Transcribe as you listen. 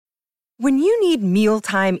When you need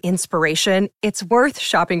mealtime inspiration, it's worth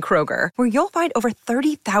shopping Kroger, where you'll find over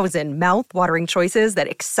 30,000 mouth-watering choices that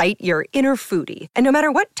excite your inner foodie. And no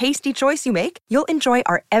matter what tasty choice you make, you'll enjoy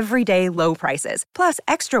our everyday low prices, plus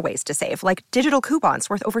extra ways to save, like digital coupons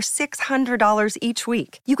worth over $600 each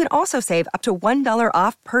week. You can also save up to $1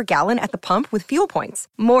 off per gallon at the pump with fuel points.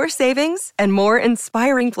 More savings and more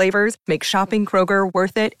inspiring flavors make shopping Kroger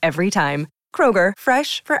worth it every time. Kroger,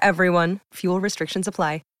 fresh for everyone. Fuel restrictions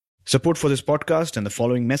apply. Support for this podcast and the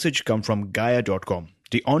following message come from Gaia.com,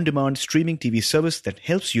 the on-demand streaming TV service that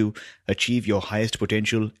helps you achieve your highest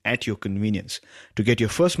potential at your convenience. To get your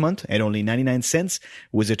first month at only 99 cents,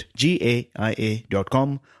 visit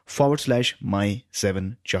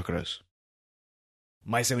gaia.com/my7chakras.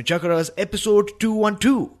 My 7 Chakras, episode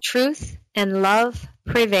 212. Truth and love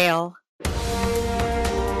prevail.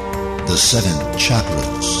 The 7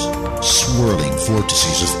 chakras, swirling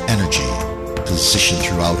vortices of energy, positioned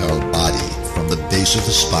throughout our body from the base of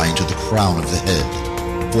the spine to the crown of the head.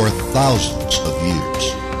 For thousands of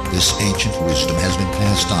years, this ancient wisdom has been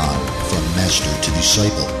passed on from master to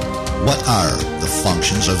disciple. What are the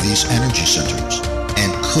functions of these energy centers?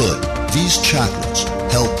 And could these chakras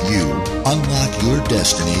help you unlock your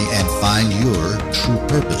destiny and find your true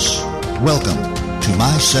purpose? Welcome to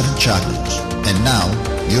My 7 Chakras. And now,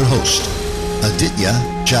 your host, Aditya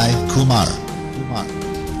Jai Kumar.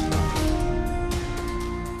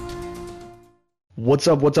 What's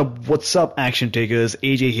up, action takers?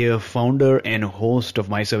 AJ here, founder and host of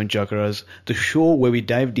My 7 Chakras, the show where we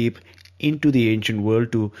dive deep into the ancient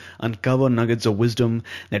world to uncover nuggets of wisdom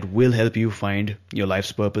that will help you find your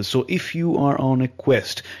life's purpose. So if you are on a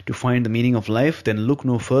quest to find the meaning of life, then look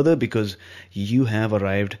no further, because you have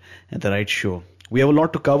arrived at the right show. We have a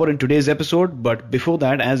lot to cover in today's episode, but before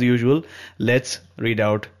that, as usual, let's read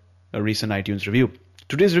out a recent iTunes review.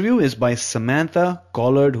 Today's review is by Samantha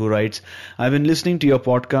Collard, who writes, I've been listening to your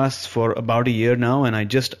podcasts for about a year now, and I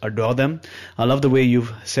just adore them. I love the way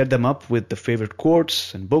you've set them up with the favorite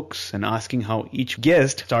quotes and books and asking how each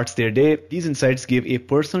guest starts their day. These insights give a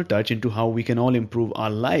personal touch into how we can all improve our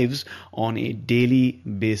lives on a daily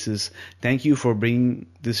basis. Thank you for bringing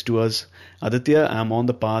this to us, Aditya. I'm on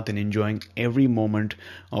the path and enjoying every moment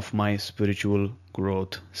of my spiritual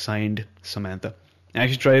growth. Signed, Samantha.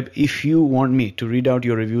 Action Tribe, if you want me to read out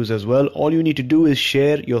your reviews as well, all you need to do is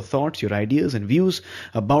share your thoughts, your ideas and views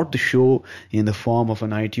about the show in the form of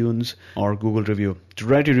an iTunes or Google review. To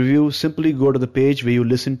write a review, simply go to the page where you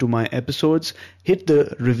listen to my episodes, hit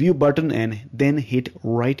the review button and then hit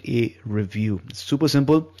write a review. It's super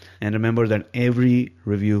simple, and remember that every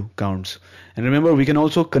review counts. And remember, we can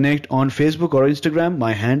also connect on Facebook or Instagram.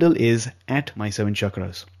 My handle is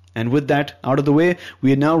 @my7chakras. And with that out of the way,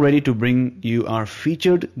 we are now ready to bring you our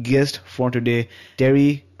featured guest for today,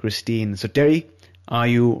 Terry Christine. So Terry, are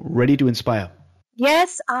you ready to inspire?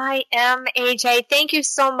 Yes, I am, AJ. Thank you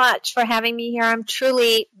so much for having me here. I'm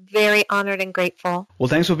truly very honored and grateful. Well,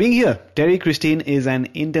 thanks for being here. Terry Christine is an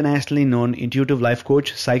internationally known intuitive life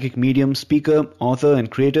coach, psychic medium, speaker, author,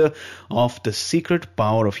 and creator of The Secret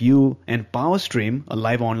Power of You and Power Stream, a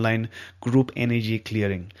live online group energy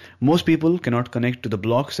clearing. Most people cannot connect to the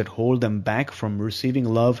blocks that hold them back from receiving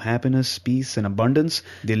love, happiness, peace, and abundance.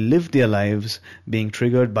 They live their lives being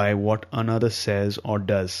triggered by what another says or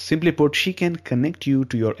does. Simply put, she can connect you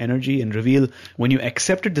to your energy and reveal when you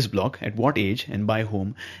accepted this block, at what age and by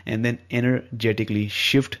whom, and then energetically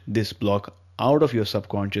shift this block out of your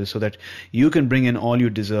subconscious so that you can bring in all you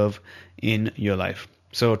deserve in your life.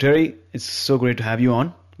 So Terry, it's so great to have you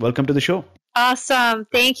on. Welcome to the show. Awesome.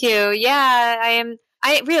 Thank you. Yeah, I am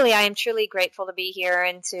truly grateful to be here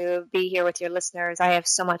and to be here with your listeners. I have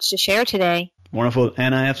so much to share today. Wonderful.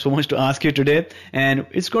 And I have so much to ask you today. And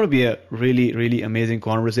it's going to be a really, really amazing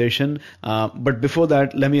conversation. But before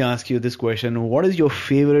that, let me ask you this question. What is your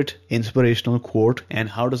favorite inspirational quote, and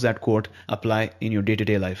how does that quote apply in your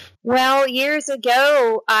day-to-day life? Well, years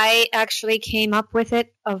ago, I actually came up with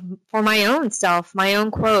it for my own self, my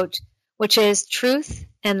own quote, which is truth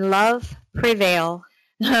and love prevail.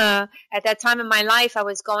 At that time in my life, I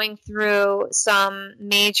was going through some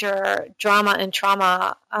major drama and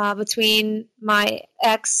trauma between my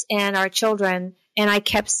ex and our children. And I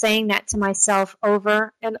kept saying that to myself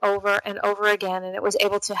over and over and over again. And it was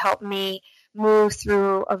able to help me move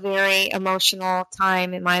through a very emotional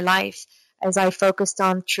time in my life as I focused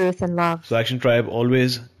on truth and love. So Action Tribe,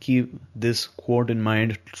 always keep this quote in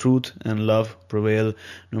mind. Truth and love prevail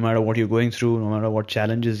no matter what you're going through, no matter what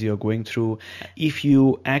challenges you're going through. If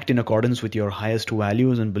you act in accordance with your highest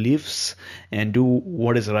values and beliefs and do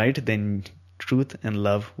what is right, then truth and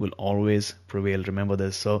love will always prevail. Remember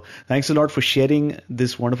this. So thanks a lot for sharing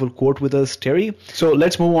this wonderful quote with us, Terry. So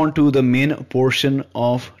let's move on to the main portion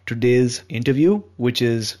of today's interview, which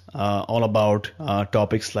is all about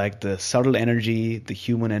topics like the subtle energy, the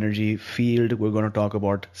human energy field. We're going to talk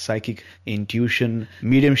about psychic intuition,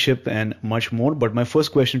 mediumship, and much more. But my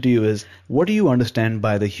first question to you is, what do you understand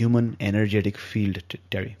by the human energetic field,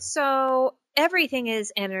 Terry? So everything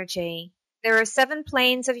is energy. There are 7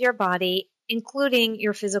 planes of your body, including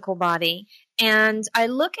your physical body. And I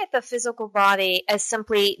look at the physical body as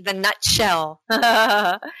simply the nutshell.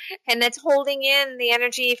 And it's holding in the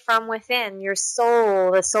energy from within, your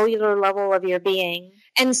soul, the cellular level of your being.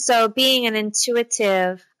 And so being an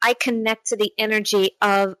intuitive, I connect to the energy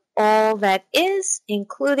of all that is,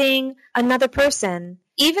 including another person.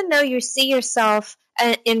 Even though you see yourself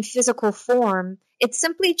in physical form, it's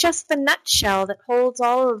simply just the nutshell that holds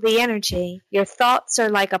all of the energy. Your thoughts are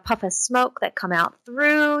like a puff of smoke that come out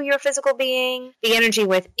through your physical being. The energy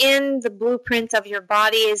within the blueprint of your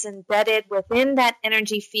body is embedded within that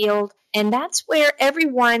energy field. And that's where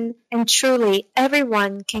everyone, and truly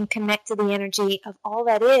everyone, can connect to the energy of all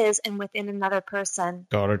that is and within another person.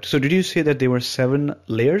 Got it. So did you say that there were 7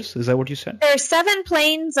 layers? Is that what you said? There are 7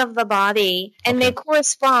 planes of the body, and Okay. they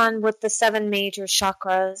correspond with the 7 major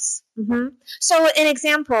chakras. So an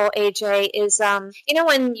example, AJ, is,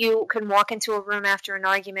 when you can walk into a room after an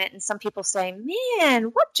argument and some people say, man,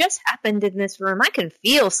 what just happened in this room? I can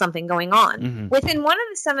feel something going on. Within one of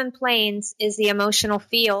the 7 planes is the emotional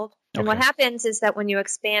field. And what Okay. happens is that when you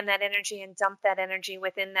expand that energy and dump that energy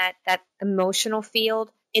within that emotional field,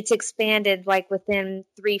 it's expanded like within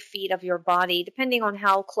 3 feet of your body, depending on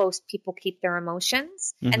how close people keep their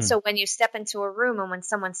emotions. And so when you step into a room and when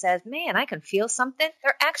someone says, man, I can feel something,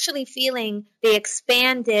 they're actually feeling the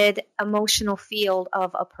expanded emotional field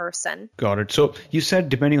of a person. Got it. So you said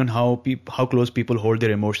depending on how close people hold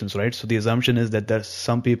their emotions, right? So the assumption is that there's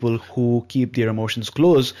some people who keep their emotions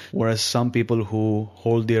close, whereas some people who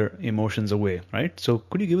hold their emotions away, right? So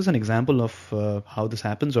could you give us an example of how this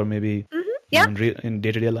happens, or maybe Yeah. in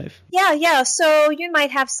day-to-day life? Yeah. So you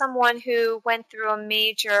might have someone who went through a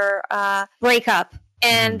major breakup,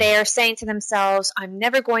 and they're saying to themselves, I'm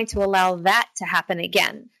never going to allow that to happen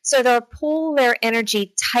again. So they'll pull their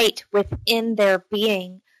energy tight within their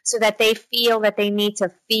being so that they feel that they need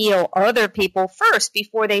to feel other people first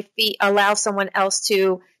before they allow someone else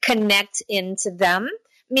to connect into them,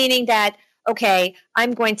 meaning that, okay,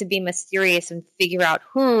 I'm going to be mysterious and figure out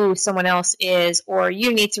who someone else is, or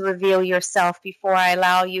you need to reveal yourself before I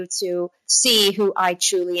allow you to see who I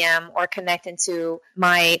truly am or connect into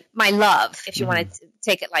my love, if you want to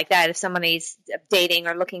take it like that, if somebody's dating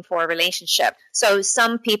or looking for a relationship. So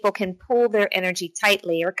some people can pull their energy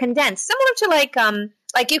tightly or condense, similar to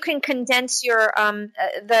like you can condense your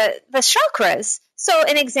the chakras. So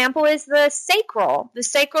an example is the sacral. The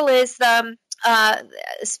sacral is a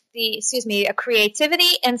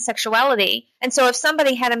creativity and sexuality. And so if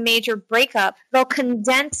somebody had a major breakup, they'll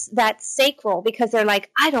condense that sacral because they're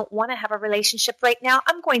like, I don't want to have a relationship right now.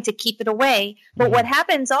 I'm going to keep it away. But what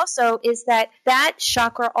happens also is that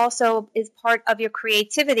chakra also is part of your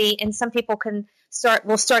creativity. And some people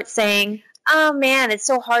will start saying, oh man, it's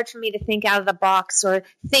so hard for me to think out of the box or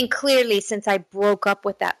think clearly since I broke up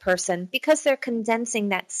with that person, because they're condensing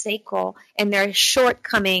that sacral and their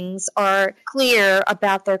shortcomings are clear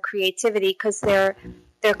about their creativity because they're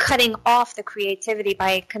cutting off the creativity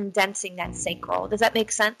by condensing that sacral. Does that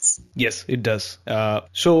make sense? Yes, it does.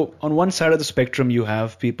 So on one side of the spectrum, you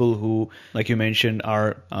have people who, like you mentioned,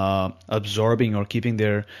 are absorbing or keeping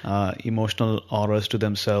their emotional auras to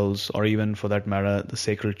themselves, or even for that matter, the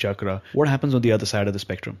sacral chakra. What happens on the other side of the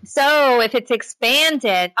spectrum? So if it's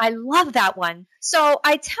expanded, I love that one. So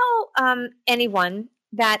I tell anyone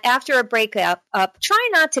that after a breakup, try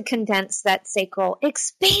not to condense that sacral,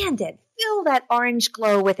 expand it. Feel that orange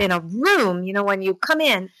glow within a room, when you come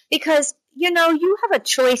in, because, you have a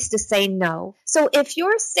choice to say no. So if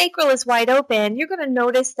your sacral is wide open, you're going to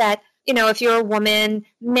notice that, if you're a woman,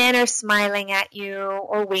 men are smiling at you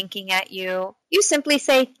or winking at you. You simply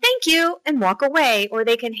say, thank you, and walk away. Or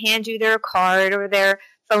they can hand you their card or their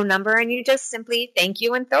phone number, and you just simply thank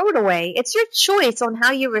you and throw it away. It's your choice on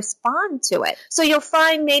how you respond to it. So you'll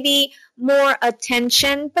find maybe more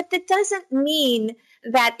attention, but that doesn't mean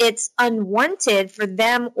that it's unwanted for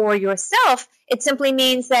them or yourself. It simply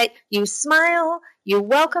means that you smile, you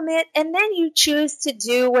welcome it, and then you choose to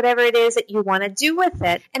do whatever it is that you want to do with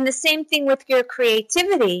it. And the same thing with your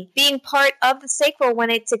creativity. Being part of the sacral, when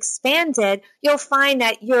it's expanded, you'll find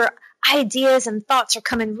that your ideas and thoughts are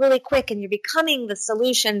coming really quick and you're becoming the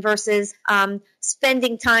solution versus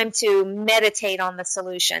spending time to meditate on the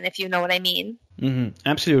solution, if you know what I mean.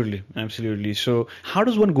 Absolutely. Absolutely. So how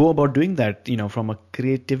does one go about doing that, from a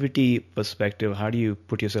creativity perspective? How do you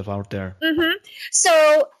put yourself out there?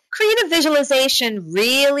 So creative visualization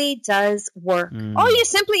really does work. You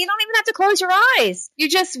don't even have to close your eyes. You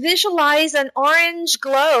just visualize an orange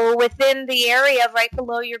glow within the area right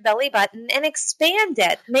below your belly button and expand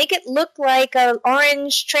it. Make it look like an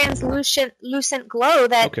orange translucent glow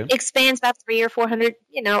that expands about 300 or 400,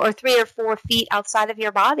 or 3 or 4 feet outside of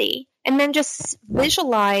your body. And then just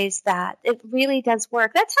visualize that. It really does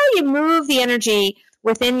work. That's how you move the energy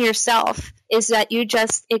within yourself, is that you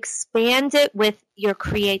just expand it with your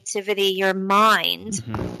creativity, your mind.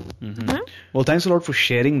 Well, thanks a lot for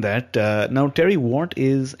sharing that. Now, Terry, what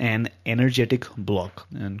is an energetic block?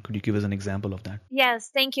 And could you give us an example of that? Yes,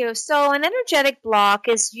 thank you. So an energetic block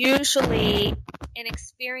is usually an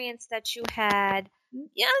experience that you had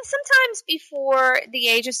sometimes before the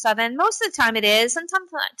age of 7. Most of the time it is.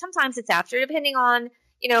 Sometimes it's after, depending on,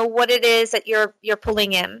 what it is that you're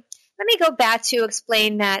pulling in. Let me go back to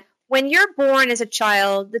explain that when you're born as a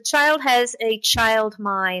child, the child has a child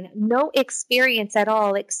mind, no experience at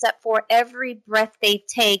all except for every breath they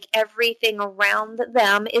take, everything around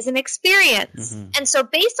them is an experience. And so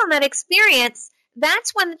based on that experience,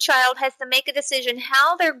 that's when the child has to make a decision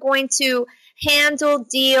how they're going to handle,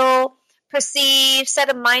 deal, perceive, set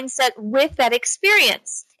a mindset with that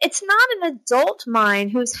experience. It's not an adult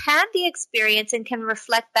mind who's had the experience and can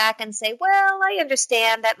reflect back and say, well, I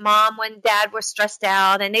understand that mom and dad were stressed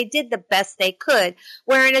out and they did the best they could.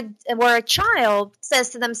 Where a child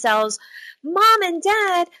says to themselves, Mom and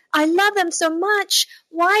Dad, I love them so much.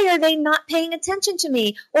 Why are they not paying attention to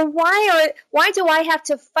me? Or why do I have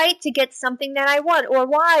to fight to get something that I want? Or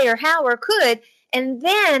why or how or could? And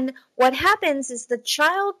then what happens is the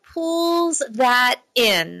child pulls that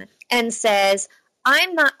in and says,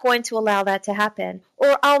 I'm not going to allow that to happen,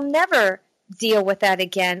 or I'll never deal with that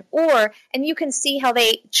again. And you can see how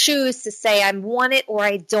they choose to say, I want it or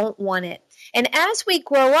I don't want it. And as we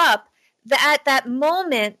grow up, at that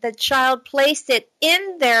moment, the child placed it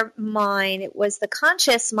in their mind. It was the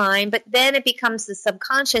conscious mind, but then it becomes the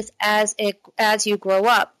subconscious as you grow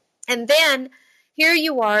up. And then here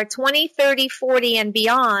you are, 20, 30, 40, and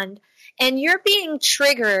beyond, and you're being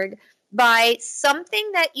triggered by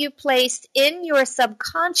something that you placed in your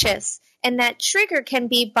subconscious, and that trigger can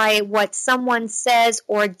be by what someone says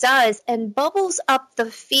or does and bubbles up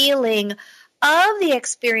the feeling of the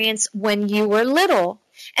experience when you were little.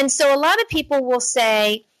 And so a lot of people will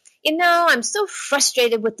say, I'm so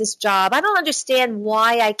frustrated with this job. I don't understand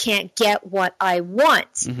why I can't get what I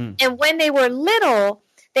want. And when they were little,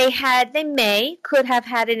 they could have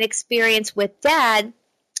had an experience with dad,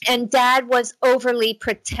 and dad was overly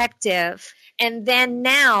protective. And then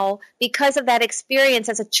now, because of that experience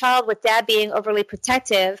as a child with dad being overly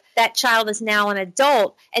protective, that child is now an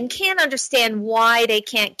adult and can't understand why they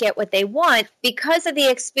can't get what they want because of the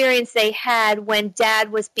experience they had when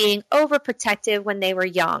dad was being overprotective when they were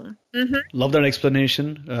young. Love that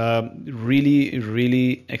explanation. Really,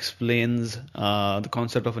 really explains the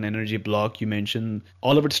concept of an energy block. You mentioned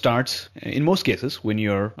all of it starts, in most cases, when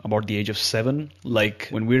you're about the age of 7. Like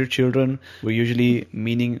when we're children, we're usually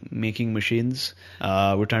meaning-making machines.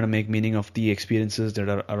 We're trying to make meaning of the experiences that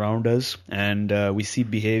are around us. And we see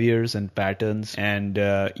behaviors and patterns and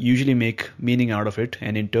usually make meaning out of it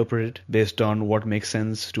and interpret it based on what makes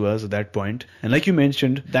sense to us at that point. And like you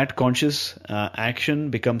mentioned, that conscious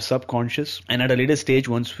action becomes subconscious. And at a later stage,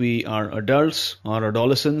 once we are adults or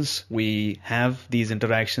adolescents, we have these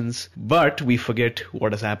interactions, but we forget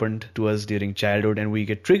what has happened to us during childhood, and we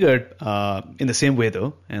get triggered in the same way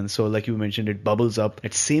though. And so like you mentioned, it bubbles up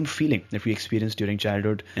that same feeling that we experienced during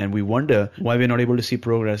childhood, and we wonder why we're not able to see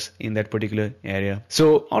progress in that particular area.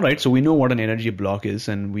 So alright, so we know what an energy block is,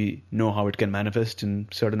 and we know how it can manifest in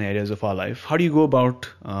certain areas of our life. How do you go about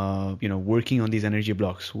working on these energy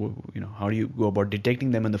blocks? How do you go about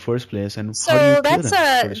detecting them in the first place, and how do you clear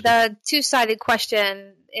them? The two-sided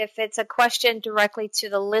question. If it's a question directly to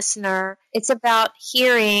the listener, it's about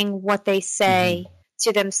hearing what they say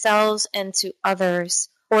to themselves and to others,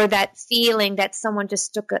 or that feeling that someone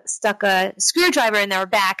just stuck a screwdriver in their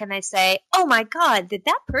back and they say, oh my God, did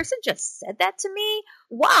that person just said that to me?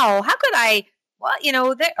 Wow, how could I,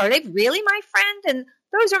 are they really my friend? And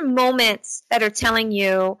those are moments that are telling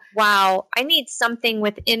you, wow, I need something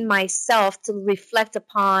within myself to reflect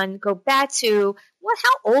upon, go back to,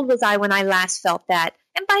 how old was I when I last felt that?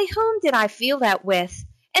 And by whom did I feel that with?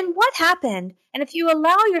 And what happened? And if you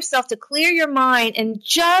allow yourself to clear your mind and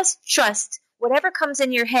just trust whatever comes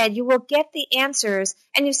in your head, you will get the answers,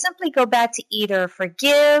 and you simply go back to either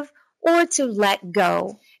forgive or to let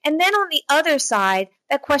go. And then on the other side,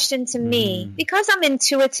 that question to me, because I'm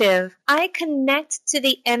intuitive, I connect to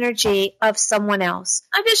the energy of someone else.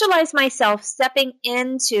 I visualize myself stepping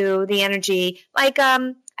into the energy, like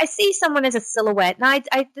I see someone as a silhouette. And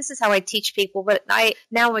this is how I teach people, but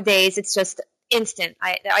nowadays it's just instant.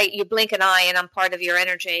 You blink an eye and I'm part of your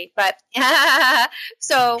energy. But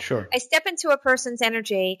so Sure. I step into a person's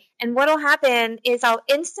energy, and what'll happen is I'll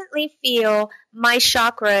instantly feel my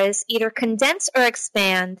chakras either condense or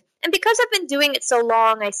expand. And because I've been doing it so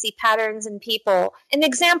long, I see patterns in people. An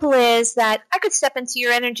example is that I could step into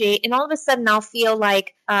your energy and all of a sudden I'll feel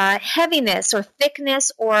like heaviness or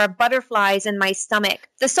thickness or butterflies in my stomach.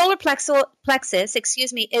 The solar plexus,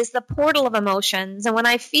 is the portal of emotions. And when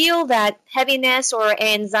I feel that heaviness or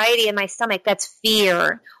anxiety in my stomach, that's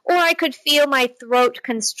fear. Or I could feel my throat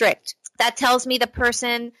constrict. That tells me the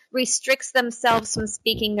person restricts themselves from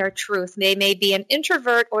speaking their truth. They may be an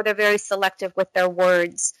introvert or they're very selective with their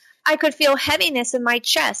words. I could feel heaviness in my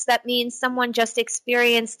chest. That means someone just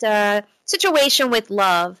experienced a situation with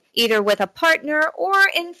love, either with a partner or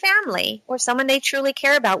in family, or someone they truly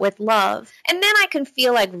care about with love. And then I can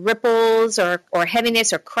feel like ripples or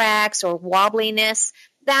heaviness or cracks or wobbliness.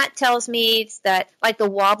 That tells me that like the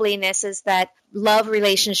wobbliness is that love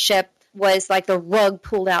relationship was like the rug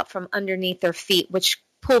pulled out from underneath their feet, which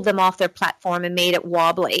pulled them off their platform and made it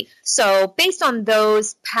wobbly. So based on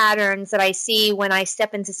those patterns that I see when I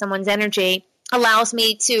step into someone's energy, allows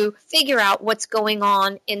me to figure out what's going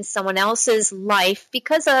on in someone else's life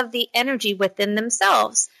because of the energy within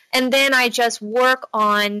themselves. And then I just work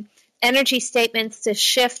on energy statements to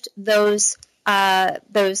shift those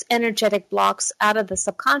energetic blocks out of the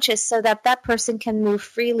subconscious so that that person can move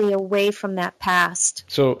freely away from that past.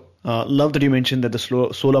 So, love that you mentioned that the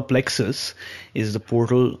solar plexus is the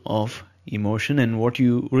portal of emotion, and what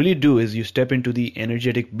you really do is you step into the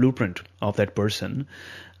energetic blueprint of that person.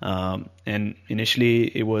 And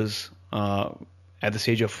initially it was at the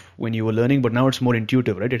stage of when you were learning, but now it's more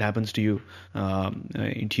intuitive, right? It happens to you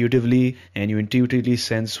intuitively, and you intuitively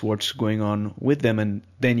sense what's going on with them, and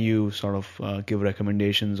then you sort of give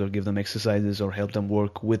recommendations or give them exercises or help them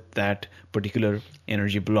work with that particular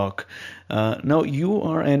energy block. Now, you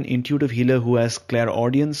are an intuitive healer who has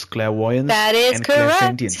clairaudience, clairvoyance, that is and correct.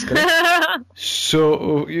 clairsentience, correct?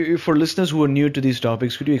 So, for listeners who are new to these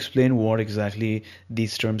topics, could you explain what exactly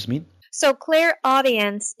these terms mean? So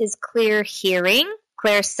clairaudience is clear hearing,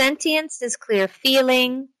 clairsentience is clear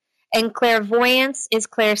feeling, and clairvoyance is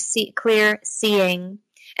clear seeing.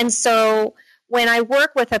 And so when I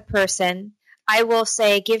work with a person, I will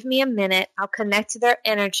say, give me a minute, I'll connect to their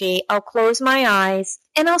energy, I'll close my eyes,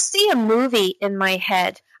 and I'll see a movie in my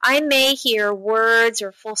head. I may hear words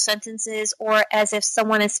or full sentences or as if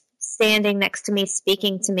someone is standing next to me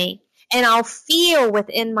speaking to me. And I'll feel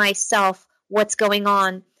within myself what's going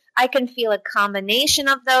on. I can feel a combination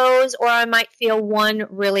of those, or I might feel one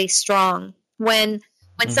really strong. When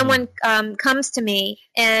someone comes to me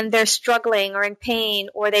and they're struggling or in pain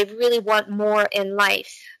or they really want more in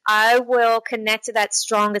life, I will connect to that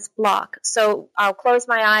strongest block. So I'll close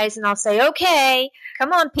my eyes and I'll say, okay,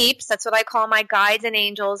 come on, peeps. That's what I call my guides and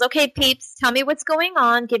angels. Okay, peeps, tell me what's going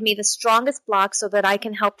on. Give me the strongest block so that I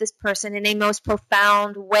can help this person in a most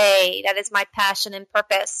profound way. That is my passion and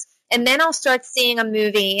purpose. And then I'll start seeing a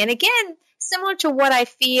movie. And again, similar to what I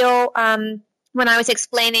feel when I was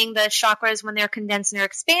explaining the chakras when they're condensed and they're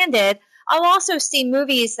expanded, I'll also see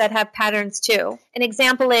movies that have patterns too. An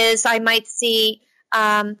example is I might see,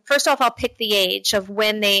 first off, I'll pick the age of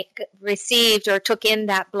when they received or took in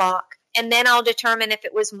that block. And then I'll determine if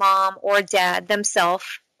it was mom or dad themselves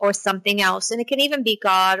or something else. And it can even be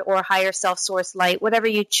God or higher self, source, light, whatever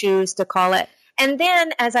you choose to call it. And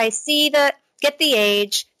then as I get the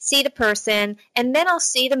age, see the person, and then I'll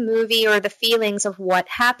see the movie or the feelings of what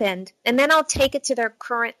happened. And then I'll take it to their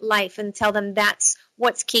current life and tell them that's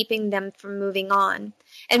what's keeping them from moving on.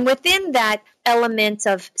 And within that element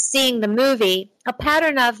of seeing the movie, a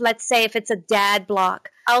pattern of, let's say, if it's a dad block,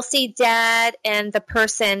 I'll see dad and the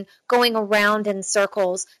person going around in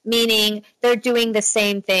circles, meaning they're doing the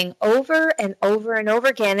same thing over and over and over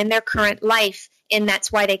again in their current life, and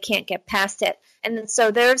that's why they can't get past it. And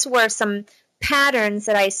so there's where some patterns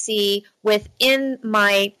that I see within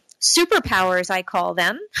my superpowers, I call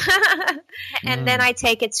them. And then I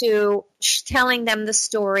take it to telling them the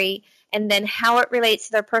story and then how it relates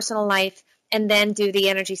to their personal life, and then do the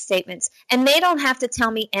energy statements. And they don't have to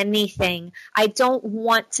tell me anything. I don't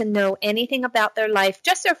want to know anything about their life.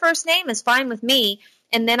 Just their first name is fine with me.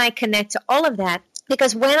 And then I connect to all of that.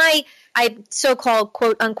 Because when I so-called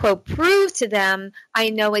quote unquote prove to them, I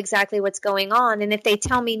know exactly what's going on. And if they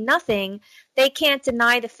tell me nothing, they can't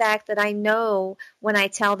deny the fact that I know when I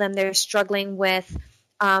tell them they're struggling with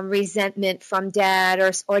resentment from dad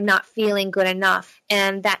or not feeling good enough.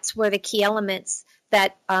 And that's where the key elements,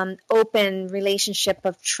 that open relationship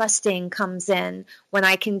of trusting comes in, when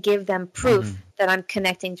I can give them proof that I'm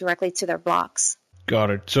connecting directly to their blocks.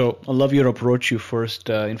 Got it. So I love your approach. You first,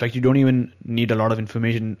 in fact, you don't even need a lot of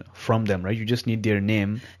information from them, right? You just need their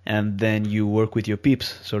name, and then you work with your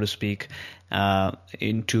peeps, so to speak,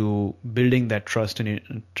 into building that trust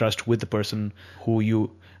and trust with the person who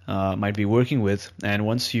you might be working with. And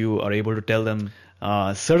once you are able to tell them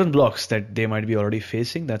certain blocks that they might be already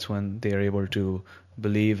facing, that's when they are able to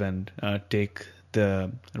believe and take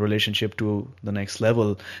the relationship to the next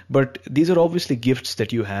level. But these are obviously gifts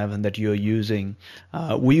that you have and that you're using.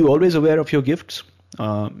 Were you always aware of your gifts?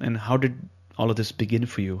 And how did all of this begin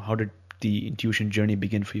for you? How did the intuition journey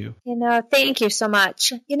begin for you? Thank you so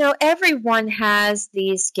much. Everyone has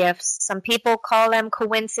these gifts. Some people call them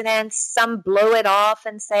coincidence. Some blow it off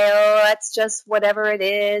and say, oh, that's just whatever it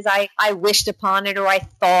is. I wished upon it, or I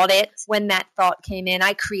thought it when that thought came in.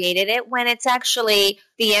 I created it, when it's actually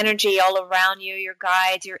the energy all around you, your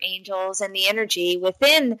guides, your angels, and the energy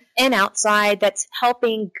within and outside that's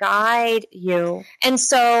helping guide you. And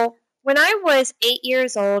so when I was 8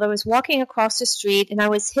 years old, I was walking across the street and I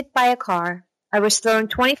was hit by a car. I was thrown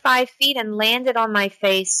 25 feet and landed on my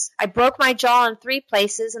face. I broke my jaw in 3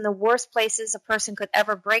 places, in the worst places a person could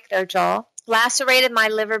ever break their jaw. Lacerated my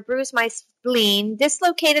liver, bruised my spleen,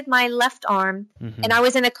 dislocated my left arm, and I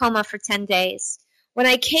was in a coma for 10 days. When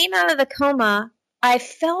I came out of the coma, I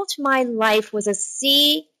felt my life was a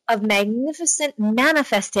sea of magnificent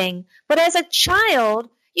manifesting. But as a child,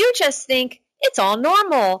 you just think, it's all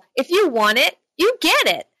normal. If you want it, you get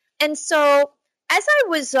it. And so as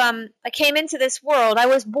I came into this world, I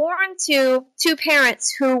was born to 2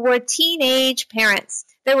 parents who were teenage parents.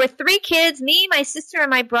 There were 3 kids, me, my sister,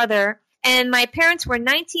 and my brother. And my parents were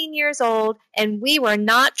 19 years old, and we were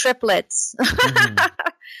not triplets.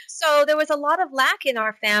 So there was a lot of lack in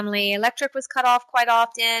our family. Electric was cut off quite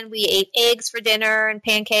often. We ate eggs for dinner and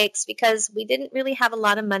pancakes because we didn't really have a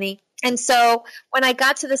lot of money. And so when I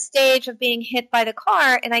got to the stage of being hit by the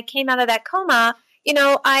car and I came out of that coma,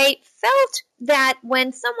 I felt that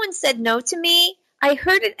when someone said no to me, I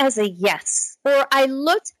heard it as a yes, or I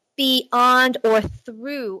looked beyond or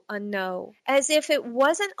through a no, as if it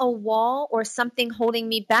wasn't a wall or something holding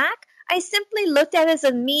me back. I simply looked at it as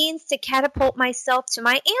a means to catapult myself to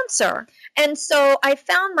my answer. And so I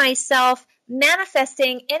found myself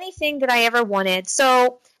manifesting anything that I ever wanted.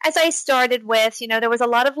 So as I started with, there was a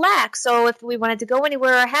lot of lack. So if we wanted to go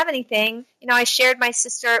anywhere or have anything, I shared my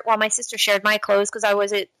sister shared my clothes because I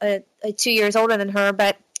was 2 years older than her.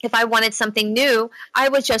 But if I wanted something new, I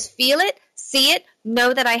would just feel it, see it,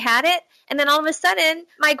 know that I had it. And then all of a sudden,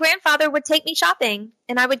 my grandfather would take me shopping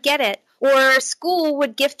and I would get it. Or school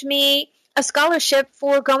would gift me a scholarship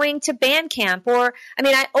for going to band camp.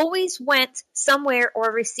 I always went somewhere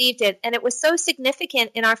or received it. And it was so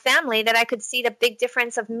significant in our family that I could see the big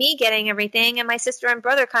difference of me getting everything and my sister and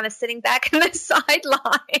brother kind of sitting back in the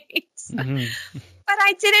sidelines. But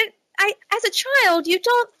as a child, you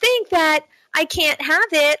don't think that I can't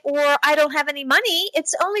have it or I don't have any money.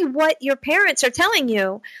 It's only what your parents are telling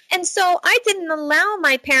you. And so I didn't allow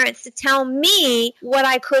my parents to tell me what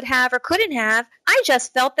I could have or couldn't have. I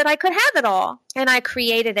just felt that I could have it all, and I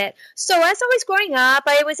created it. So as I was growing up,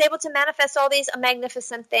 I was able to manifest all these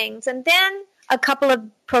magnificent things. And then a couple of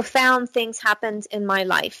profound things happened in my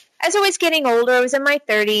life. As I was getting older, I was in my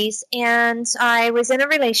 30s, and I was in a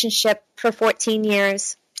relationship for 14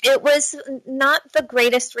 years. It was not the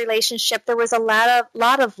greatest relationship. There was a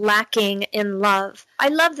lot of lacking in love. I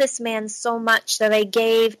love this man so much that I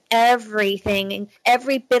gave everything,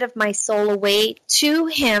 every bit of my soul away to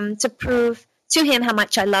him to prove to him how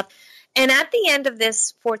much I loved. And at the end of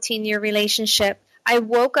this 14-year relationship, I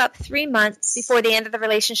woke up 3 months before the end of the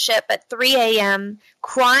relationship at 3 a.m.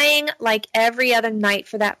 crying like every other night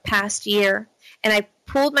for that past year. And I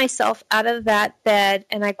pulled myself out of that bed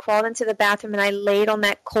and I crawled into the bathroom and I laid on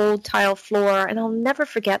that cold tile floor. And I'll never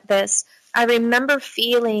forget this. I remember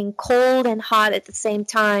feeling cold and hot at the same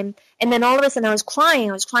time. And then all of a sudden I was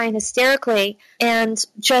crying hysterically and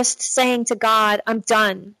just saying to God, I'm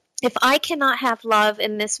done. If I cannot have love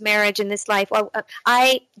in this marriage, in this life,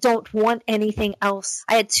 I don't want anything else.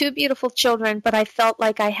 I had 2 beautiful children, but I felt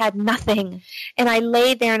like I had nothing. And I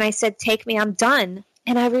laid there and I said, take me, I'm done.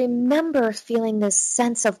 And I remember feeling this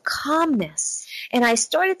sense of calmness. And I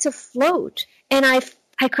started to float. And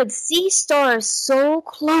I could see stars so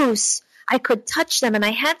close. I could touch them, and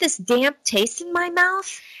I had this damp taste in my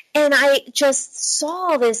mouth, and I just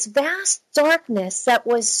saw this vast darkness that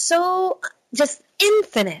was so just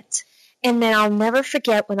infinite. And then I'll never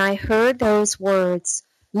forget when I heard those words,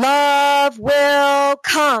 "Love will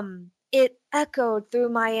come." It echoed through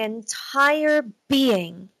my entire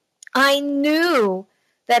being. I knew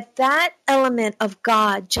that that element of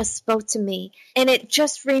God just spoke to me, and it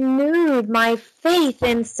just renewed my faith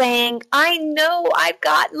in saying, I know I've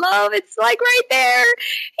got love. It's like right there.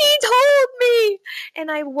 He told me. And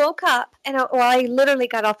I woke up, and I literally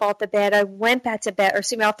got off the bed. I went back to bed,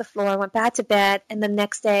 off the floor. I went back to bed, and the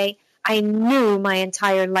next day, I knew my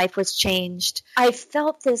entire life was changed. I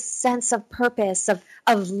felt this sense of purpose, of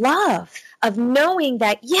love, of knowing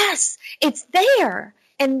that, yes, it's there.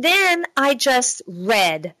 And then I just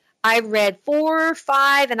read. I read 4 or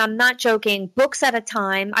 5, and I'm not joking, books at a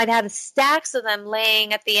time. I'd have stacks of them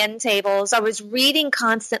laying at the end tables. I was reading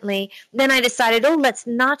constantly. Then I decided, let's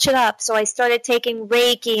notch it up. So I started taking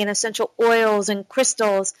Reiki and essential oils and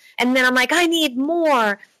crystals. And then I'm like, I need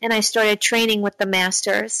more. And I started training with the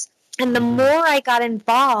masters. And the more I got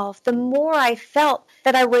involved, the more I felt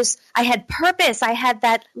that I had purpose. I had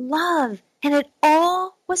that love. And it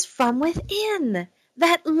all was from within.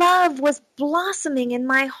 That love was blossoming in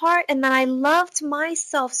my heart, and that I loved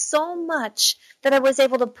myself so much that I was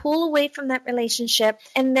able to pull away from that relationship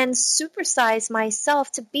and then supersize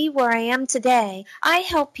myself to be where I am today. I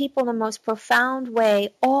help people in the most profound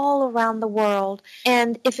way all around the world.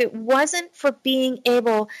 And if it wasn't for being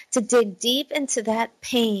able to dig deep into that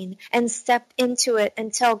pain and step into it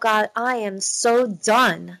and tell God, I am so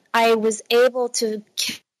done, I was able to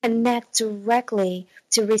connect directly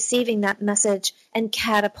to receiving that message and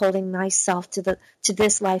catapulting myself to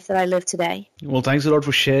this life that I live today. Well, thanks a lot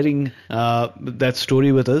for sharing that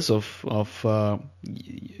story with us of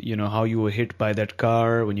how you were hit by that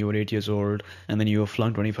car when you were 8 years old, and then you were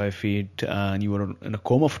flung 25 feet, and you were in a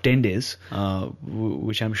coma for 10 days,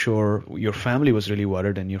 which I'm sure your family was really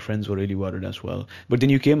worried and your friends were really worried as well. But then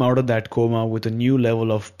you came out of that coma with a new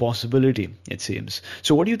level of possibility, it seems.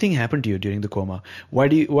 So what do you think happened to you during the coma? Why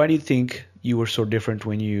do you think you were so different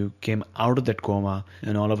when you came out of that coma,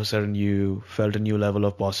 and all of a sudden you felt a new level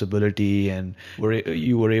of possibility, and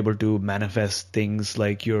you were able to manifest things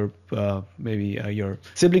like your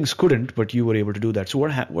siblings couldn't, but you were able to do that. So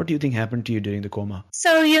what do you think happened to you during the coma?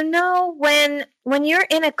 So when you're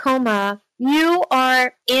in a coma, you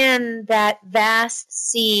are in that vast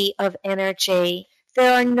sea of energy.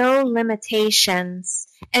 There are no limitations.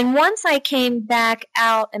 And once I came back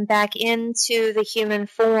out and back into the human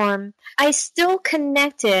form, I still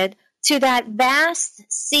connected to that vast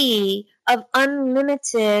sea of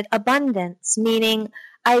unlimited abundance, meaning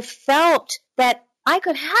I felt that I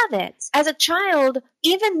could have it. As a child,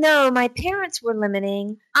 even though my parents were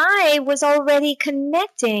limiting, I was already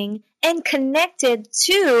connecting and connected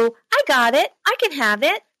to, I got it, I can have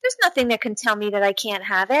it. There's nothing that can tell me that I can't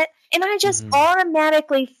have it. And I just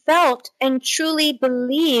automatically felt and truly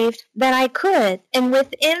believed that I could. And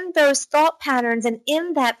within those thought patterns and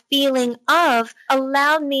in that feeling of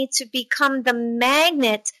allowed me to become the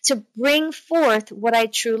magnet to bring forth what I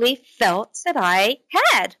truly felt that I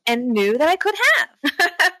had and knew that I could have.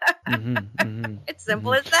 It's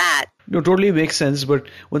simple as that. No, totally makes sense. But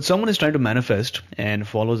when someone is trying to manifest and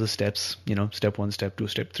follows the steps, step 1, step 2,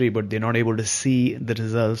 step 3, but they're not able to see the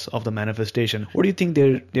results of the manifestation, what do you think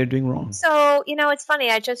they're doing wrong? So, it's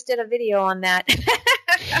funny. I just did a video on that. I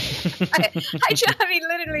mean,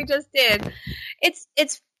 literally just did. It's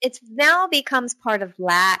now becomes part of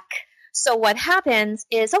lack. So what happens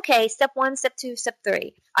is, okay, step 1, step 2, step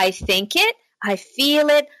 3. I think it, I feel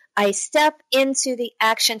it, I step into the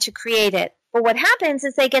action to create it. But what happens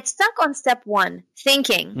is they get stuck on step 1,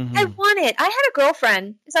 thinking, I want it. I had a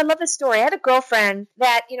girlfriend, because I love this story. I had a girlfriend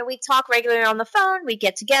that, we talk regularly on the phone. We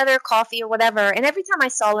get together, coffee or whatever. And every time I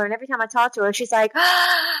saw her and every time I talked to her, she's like,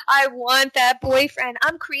 I want that boyfriend.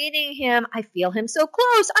 I'm creating him. I feel him so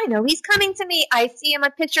close. I know he's coming to me. I see him. I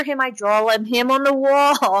picture him. I draw him on the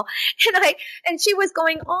wall. And she was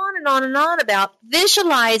going on and on and on about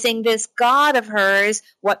visualizing this God of hers,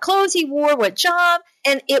 what clothes he wore, what job.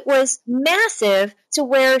 And it was massive to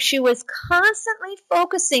where she was constantly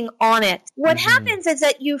focusing on it. What happens is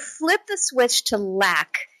that you flip the switch to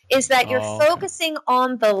lack. Is that you're focusing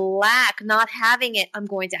on the lack, not having it, I'm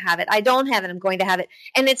going to have it. I don't have it, I'm going to have it.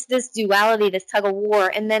 And it's this duality, this tug of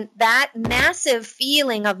war. And then that massive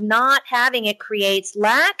feeling of not having it creates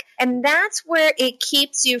lack. And that's where it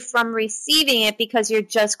keeps you from receiving it, because you're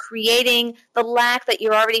just creating the lack that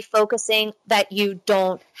you're already focusing that you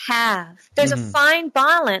don't have. There's a fine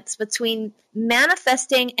balance between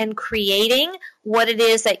manifesting and creating what it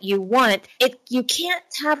is that you want, you can't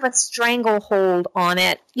have a stranglehold on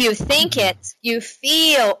it. You think it, you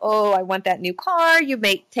feel, oh, I want that new car. You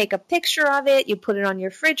may take a picture of it. You put it on your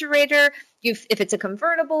refrigerator. If it's a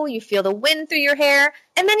convertible, you feel the wind through your hair,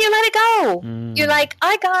 and then you let it go. You're like,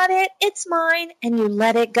 I got it. It's mine. And you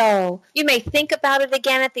let it go. You may think about it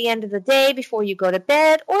again at the end of the day before you go to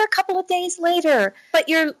bed or a couple of days later. But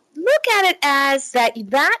look at it as that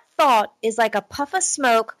thought is like a puff of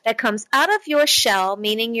smoke that comes out of your shell,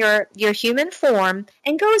 meaning your human form,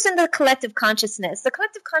 and goes into the collective consciousness. The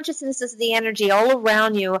collective consciousness is the energy all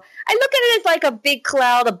around you. I look at it as like a big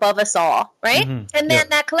cloud above us all, right? And then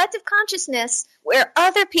that collective consciousness where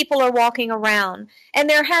other people are walking around and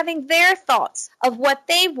they're having their thoughts of what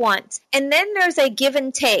they want. And then there's a give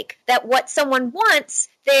and take that what someone wants,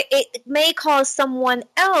 it may cause someone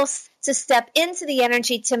else to step into the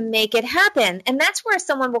energy to make it happen. And that's where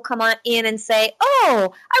someone will come on in and say,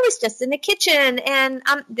 oh, I was just in the kitchen and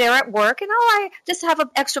they're at work and I just have an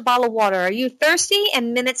extra bottle of water. Are you thirsty?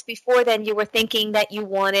 And minutes before then you were thinking that you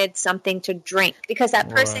wanted something to drink because that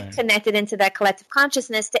person connected into that collective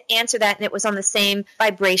consciousness to answer that, and it was on the same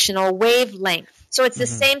vibrational wavelength. So it's the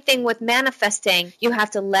same thing with manifesting. You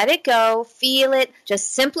have to let it go, feel it,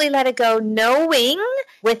 just simply let it go, knowing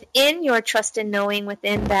within your trust and knowing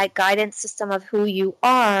within that guidance system of who you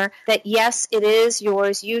are that yes, it is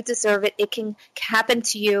yours, you deserve it, it can happen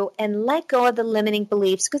to you, and let go of the limiting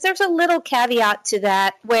beliefs. Because there's a little caveat to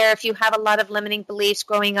that where if you have a lot of limiting beliefs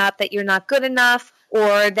growing up that you're not good enough,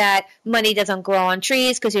 or that money doesn't grow on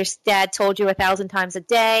trees because your dad told you 1,000 times a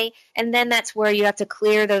day. And then that's where you have to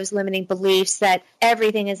clear those limiting beliefs that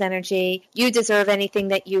everything is energy. You deserve anything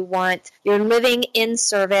that you want. You're living in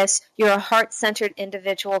service. You're a heart-centered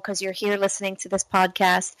individual because you're here listening to this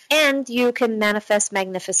podcast. And you can manifest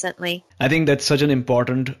magnificently. I think that's such an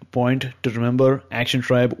important point to remember, Action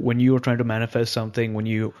Tribe, when you are trying to manifest something, when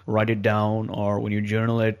you write it down or when you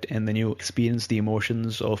journal it and then you experience the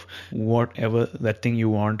emotions of whatever that thing you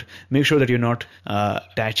want, make sure that you're not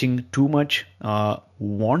attaching too much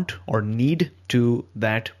want or need to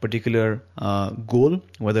that particular goal,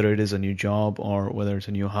 whether it is a new job or whether it's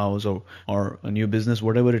a new house or a new business,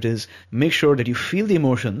 whatever it is. Make sure that you feel the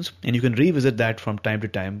emotions and you can revisit that from time to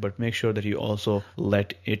time, but make sure that you also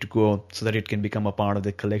let it go so that it can become a part of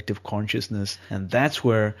the collective consciousness. And that's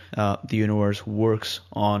where the universe works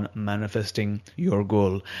on manifesting your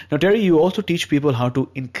goal. Now, Terry, you also teach people how to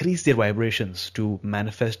increase their vibrations to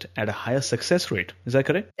manifest at a higher success rate. Is that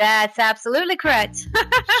correct? That's absolutely correct.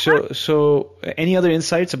 So any other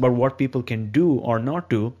insights about what people can do or not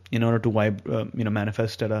do in order to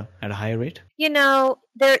manifest at a higher rate? There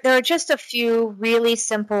are just a few really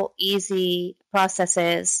simple, easy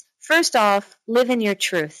processes. First off, live in your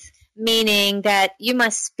truth, meaning that you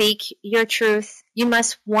must speak your truth. You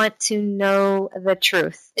must want to know the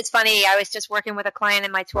truth. It's funny, I was just working with a client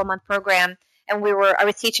in my 12-month program, and I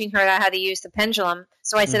was teaching her how to use the pendulum.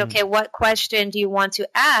 So I said, okay, what question do you want to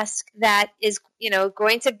ask that is,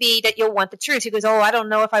 going to be that you'll want the truth? She goes, oh, I don't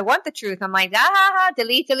know if I want the truth. I'm like,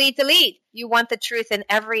 delete, delete, delete. You want the truth in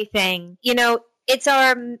everything. It's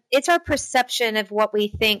our perception of what we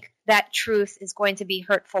think that truth is going to be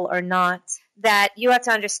hurtful or not, that you have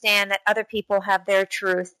to understand that other people have their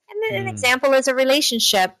truth. And an example is a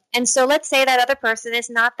relationship. And so let's say that other person is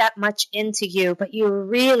not that much into you, but you're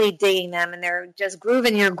really digging them and they're just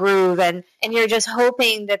grooving your groove and you're just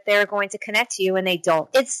hoping that they're going to connect to you and they don't.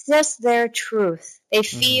 It's just their truth. They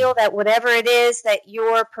feel that whatever it is that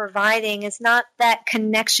you're providing is not that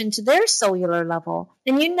connection to their cellular level.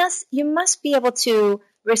 And you must be able to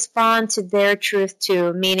respond to their truth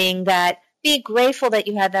too, meaning that be grateful that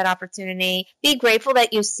you had that opportunity. Be grateful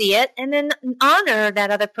that you see it, and then honor that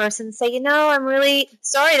other person. Say, I'm really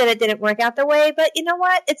sorry that it didn't work out the way, but you know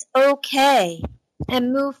what? It's okay.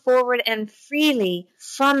 And move forward and freely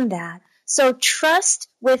from that. So trust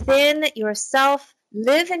within yourself.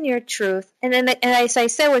 Live in your truth. And as I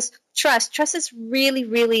said, was trust. Trust is really,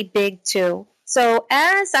 really big too. So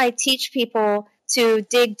as I teach people to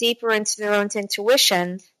dig deeper into their own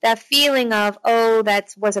intuition, that feeling of, oh,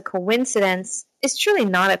 that was a coincidence, is truly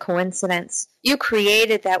not a coincidence. You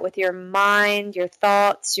created that with your mind, your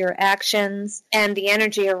thoughts, your actions, and the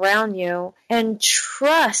energy around you. And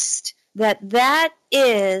trust that that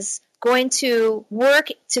is going to work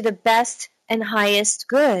to the best and highest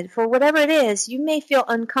good. For whatever it is, you may feel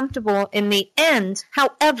uncomfortable in the end.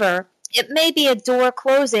 However, It may be a door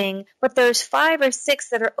closing, but there's 5 or 6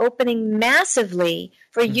 that are opening massively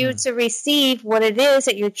for you to receive what it is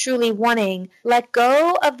that you're truly wanting. Let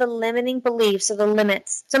go of the limiting beliefs or the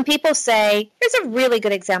limits. Some people say, here's a really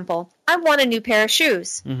good example. I want a new pair of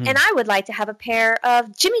shoes, and I would like to have a pair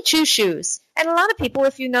of Jimmy Choo shoes. And a lot of people,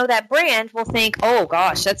 if you know that brand, will think, oh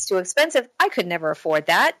gosh, that's too expensive. I could never afford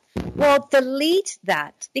that. Well, delete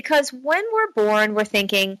that, because when we're born, we're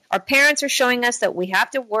thinking our parents are showing us that we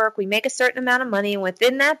have to work, we make a certain amount of money, and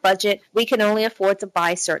within that budget, we can only afford to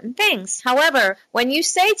buy certain things. However, when you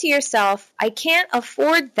say to yourself, I can't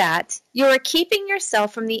afford that, you are keeping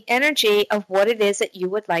yourself from the energy of what it is that you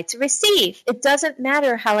would like to receive. It doesn't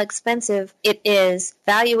matter how expensive it is.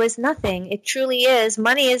 Value is nothing. It truly is.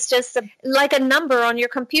 Money is just like a number on your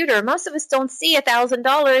computer. Most of us don't see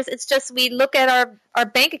 $1,000. It's just we look at our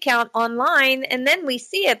bank account online and then we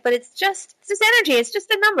see it, but it's just energy. It's just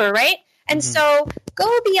a number, right? And so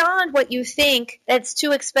go beyond what you think that's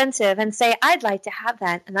too expensive and say, I'd like to have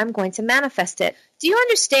that and I'm going to manifest it. Do you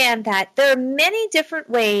understand that there are many different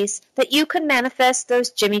ways that you can manifest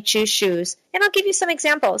those Jimmy Choo shoes? And I'll give you some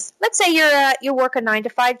examples. Let's say you work a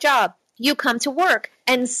 9-to-5 job. You come to work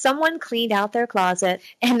and someone cleaned out their closet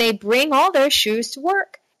and they bring all their shoes to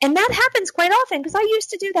work. And that happens quite often because I used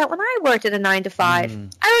to do that when I worked at a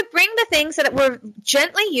 9-to-5. I would bring the things that were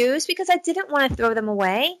gently used because I didn't want to throw them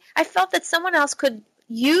away. I felt that someone else could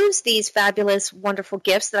use these fabulous, wonderful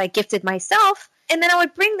gifts that I gifted myself. And then I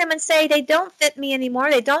would bring them and say, they don't fit me anymore.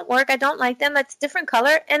 They don't work. I don't like them. That's a different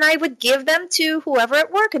color. And I would give them to whoever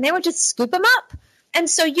at work and they would just scoop them up. And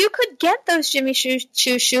so you could get those Jimmy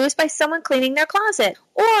Choo shoes by someone cleaning their closet.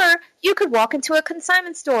 Or you could walk into a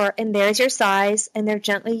consignment store and there's your size and they're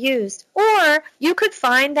gently used. Or you could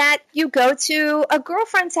find that you go to a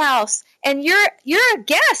girlfriend's house and you're a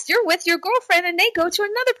guest. You're with your girlfriend and they go to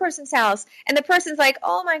another person's house. And the person's like,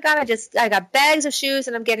 oh my God, I got bags of shoes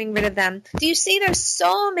and I'm getting rid of them. Do you see there's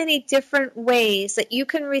so many different ways that you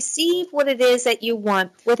can receive what it is that you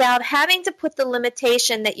want without having to put the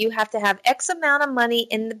limitation that you have to have X amount of money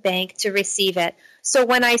in the bank to receive it? So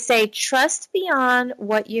when I say trust beyond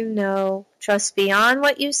what you know, trust beyond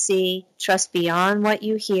what you see, trust beyond what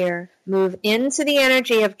you hear, move into the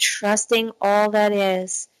energy of trusting all that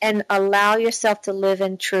is and allow yourself to live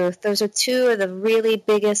in truth. Those are 2 of the really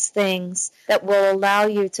biggest things that will allow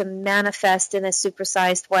you to manifest in a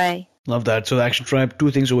supersized way. Love that. So Action Tribe,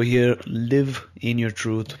 2 things over here. Live in your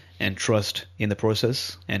truth and trust in the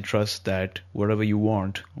process, and trust that whatever you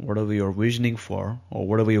want, whatever you're visioning for, or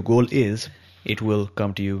whatever your goal is, it will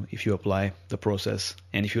come to you if you apply the process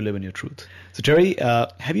and if you live in your truth. So Terry,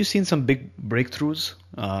 have you seen some big breakthroughs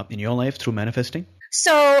in your life through manifesting?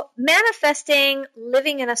 So manifesting,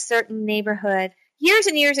 living in a certain neighborhood. Years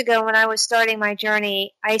and years ago when I was starting my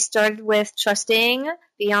journey, I started with trusting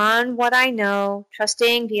beyond what I know,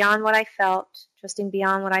 trusting beyond what I felt, trusting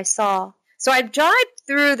beyond what I saw. So I drive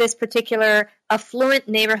through this particular affluent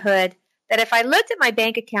neighborhood that if I looked at my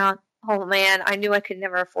bank account, oh man, I knew I could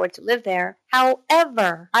never afford to live there.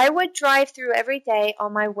 However, I would drive through every day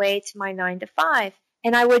on my way to my 9-to-5.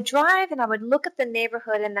 And I would drive and I would look at the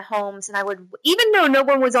neighborhood and the homes and I would, even though no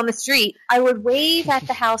one was on the street, I would wave at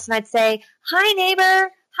the house and I'd say, hi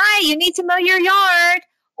neighbor, hi, you need to mow your yard.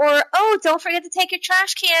 Or, oh, don't forget to take your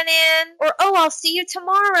trash can in. Or, oh, I'll see you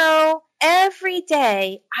tomorrow. Every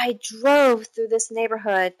day I drove through this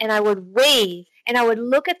neighborhood and I would wave and I would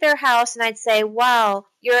look at their house and I'd say, wow,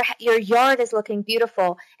 your yard is looking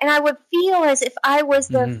beautiful. And I would feel as if I was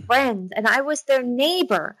their friend and I was their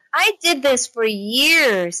neighbor. I did this for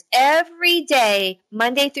years, every day,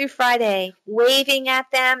 Monday through Friday, waving at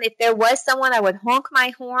them. If there was someone, I would honk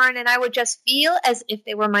my horn and I would just feel as if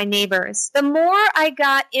they were my neighbors. The more I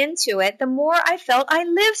got into it, the more I felt I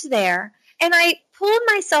lived there. And I pulled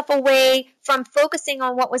myself away from focusing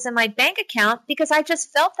on what was in my bank account because I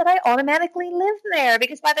just felt that I automatically lived there.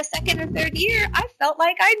 Because by the 2nd or 3rd year, I felt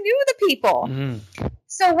like I knew the people.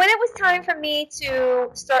 So when it was time for me to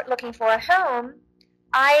start looking for a home,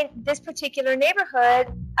 this particular neighborhood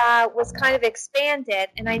was kind of expanded.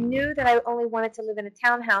 And I knew that I only wanted to live in a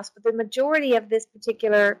townhouse. But the majority of this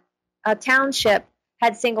particular township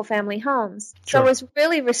had single-family homes. So it was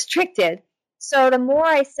really restricted. So the more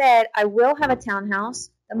I said, I will have a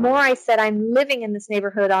townhouse, the more I said, I'm living in this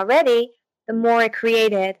neighborhood already, the more it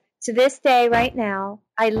created. To this day, right now,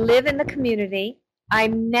 I live in the community. I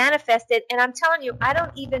manifested, and I'm telling you, I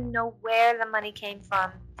don't even know where the money came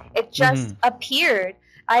from. It just appeared.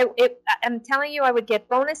 I'm telling you, I would get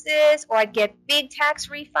bonuses, or I'd get big tax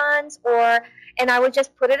refunds, and I would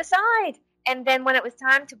just put it aside. And then when it was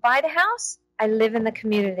time to buy the house, I live in the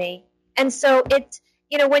community. And so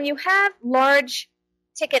when you have large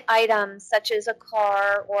ticket items such as a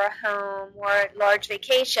car or a home or a large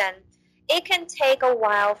vacation, it can take a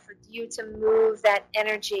while for you to move that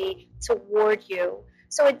energy toward you.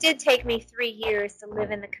 So it did take me 3 years to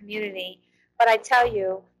live in the community. But I tell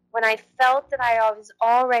you, when I felt that I was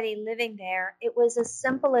already living there, it was as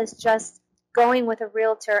simple as just going with a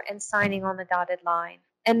realtor and signing on the dotted line.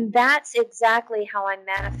 And that's exactly how I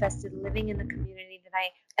manifested living in the community that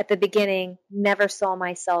I, at the beginning, never saw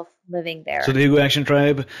myself living there. So there you go, Action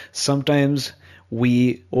Tribe. Sometimes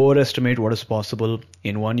we overestimate what is possible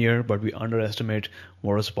in 1 year, but we underestimate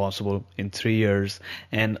what is possible in 3 years.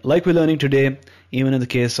 And like we're learning today, even in the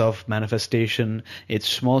case of manifestation, it's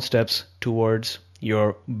small steps towards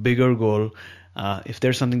your bigger goal. If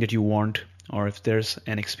there's something that you want, or if there's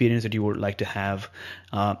an experience that you would like to have,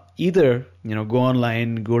 either go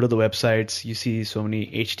online, go to the websites. You see so many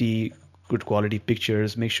HD good quality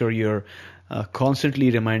pictures. Make sure you're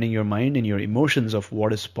constantly reminding your mind and your emotions of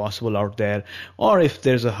what is possible out there. Or if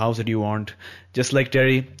there's a house that you want, just like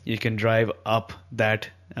Terry, you can drive up that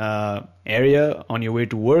area on your way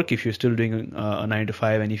to work if you're still doing a 9 to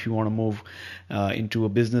 5, and if you want to move into a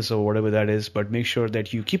business or whatever that is. But make sure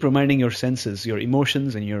that you keep reminding your senses, your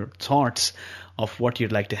emotions and your thoughts of what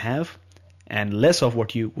you'd like to have, and less of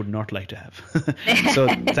what you would not like to have. So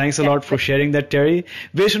thanks a lot for sharing that, Terry.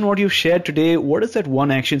 Based on what you've shared today, what is that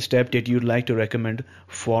one action step that you'd like to recommend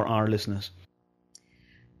for our listeners?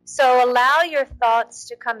 So allow your thoughts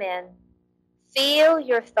to come in, feel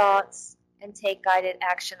your thoughts, and take guided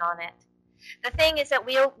action on it. The thing is that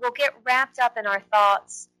we'll get wrapped up in our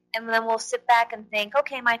thoughts, and then we'll sit back and think,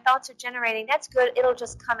 okay, my thoughts are generating. That's good. It'll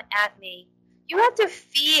just come at me. You have to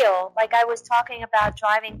feel, like I was talking about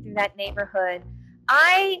driving through that neighborhood.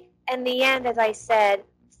 I, in the end, as I said,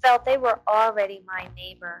 felt they were already my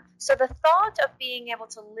neighbor. So the thought of being able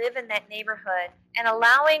to live in that neighborhood and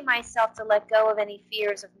allowing myself to let go of any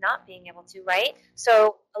fears of not being able to, right?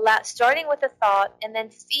 So starting with a thought and then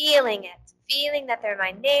feeling it, feeling that they're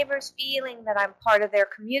my neighbors, feeling that I'm part of their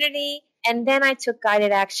community. And then I took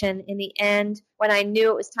guided action in the end. When I knew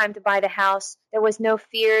it was time to buy the house, there was no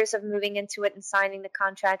fears of moving into it and signing the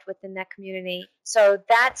contract within that community. So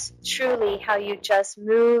that's truly how you just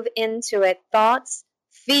move into it. Thoughts,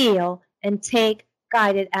 feel, and take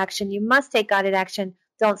guided action. You must take guided action.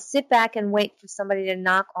 Don't sit back and wait for somebody to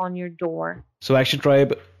knock on your door. So Action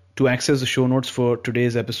Tribe, to access the show notes for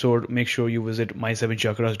today's episode, make sure you visit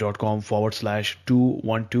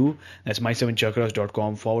my7chakras.com/212. That's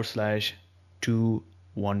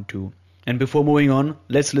my7chakras.com/212. And before moving on,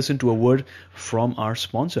 let's listen to a word from our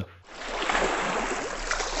sponsor.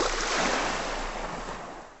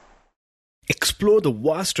 Explore the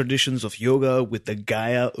vast traditions of yoga with the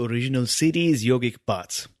Gaia original series Yogic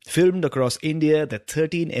Paths. Filmed across India, the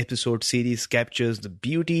 13-episode series captures the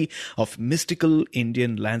beauty of mystical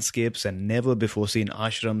Indian landscapes and never-before-seen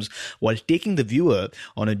ashrams while taking the viewer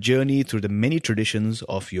on a journey through the many traditions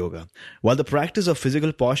of yoga. While the practice of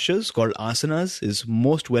physical postures called asanas is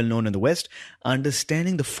most well known in the West,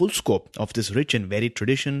 understanding the full scope of this rich and varied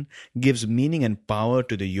tradition gives meaning and power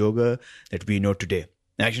to the yoga that we know today.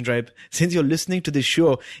 Action Tribe, since you're listening to this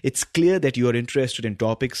show, it's clear that you are interested in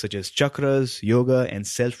topics such as chakras, yoga, and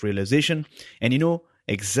self-realization, and you know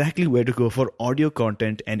exactly where to go for audio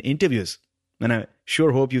content and interviews. And I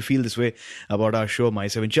sure hope you feel this way about our show, My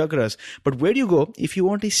 7 Chakras. But where do you go if you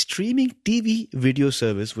want a streaming TV video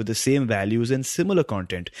service with the same values and similar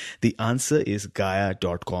content? The answer is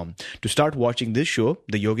Gaia.com. To start watching this show,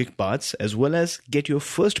 The Yogic Paths, as well as get your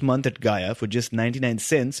first month at Gaia for just 99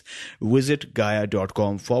 cents, visit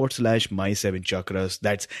Gaia.com/My 7 Chakras.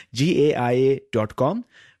 That's GAIA.com/My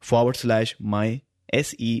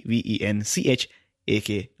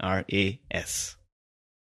SEVENCHAKRAS.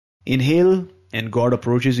 Inhale and God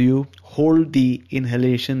approaches you. Hold the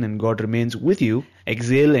inhalation and God remains with you.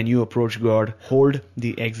 Exhale and you approach God. Hold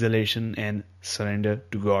the exhalation and surrender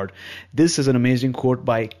to God. This is an amazing quote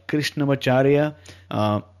by Krishnamacharya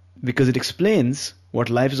because it explains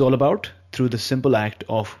what life is all about through the simple act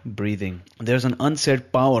of breathing. There's an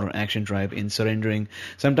unsaid power, Action Tribe, in surrendering.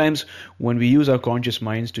 Sometimes when we use our conscious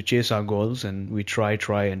minds to chase our goals and we try,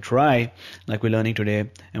 like we're learning today,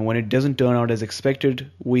 and when it doesn't turn out as expected,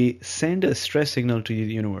 we send a stress signal to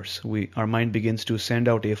the universe. Our mind begins to send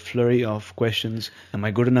out a flurry of questions. Am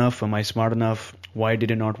I good enough? Am I smart enough? Why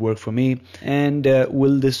did it not work for me? And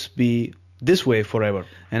will this be this way forever?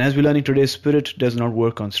 And as we're learning today, spirit does not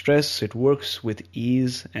work on stress. It works with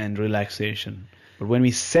ease and relaxation. But when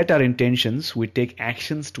we set our intentions, we take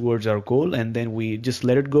actions towards our goal, and then we just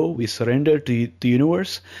let it go. We surrender to the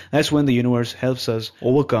universe. That's when the universe helps us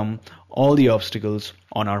overcome all the obstacles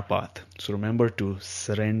on our path. So remember to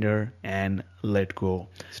surrender and let go.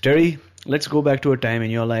 So Terry, let's go back to a time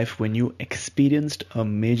in your life when you experienced a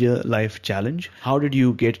major life challenge. How did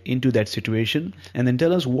you get into that situation? And then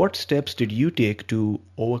tell us, what steps did you take to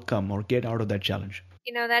overcome or get out of that challenge?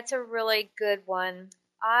 That's a really good one.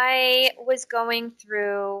 I was going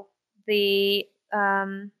through the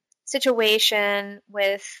situation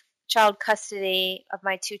with child custody of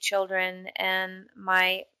my 2 children and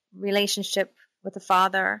my relationship with the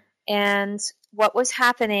father. And what was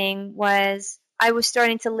happening was I was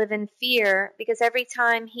starting to live in fear, because every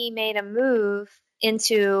time he made a move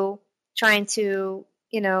into trying to,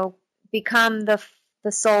 become the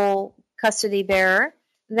sole custody bearer,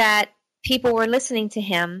 that people were listening to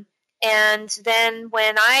him. And then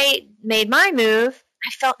when I made my move, I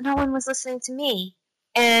felt no one was listening to me.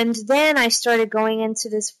 And then I started going into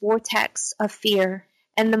this vortex of fear.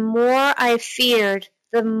 And the more I feared,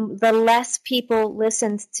 the less people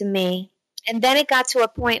listened to me. And then it got to a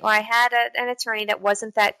point where I had an attorney that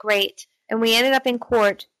wasn't that great. And we ended up in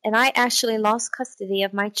court, and I actually lost custody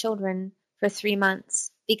of my children for 3 months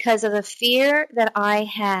because of the fear that I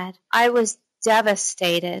had. I was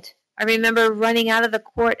devastated. I remember running out of the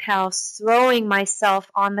courthouse, throwing myself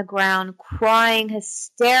on the ground, crying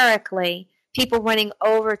hysterically, people running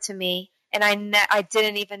over to me. And I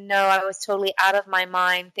didn't even know. I was totally out of my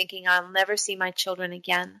mind, thinking I'll never see my children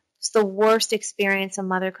again. It's the worst experience a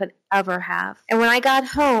mother could ever have. And when I got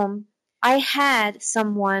home, I had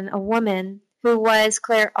a woman who was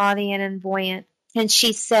clairaudient and voyant. And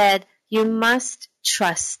she said, you must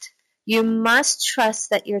trust. You must trust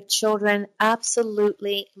that your children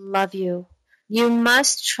absolutely love you. You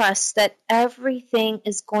must trust that everything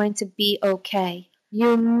is going to be okay.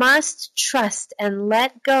 You must trust and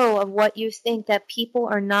let go of what you think that people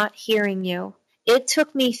are not hearing you. It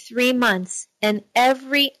took me 3 months and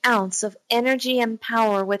every ounce of energy and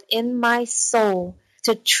power within my soul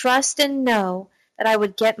to trust and know that I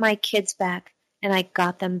would get my kids back, and I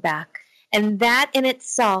got them back. And that in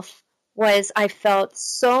itself I felt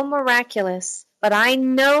so miraculous, but I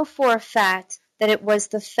know for a fact that it was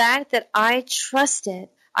the fact that I trusted.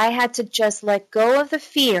 I had to just let go of the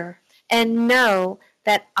fear and know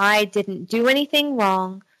that I didn't do anything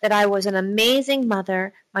wrong, that I was an amazing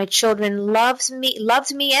mother, my children loved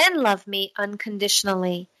me and love me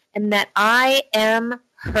unconditionally, and that I am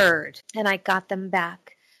heard, and I got them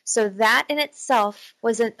back. So that in itself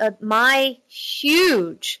was my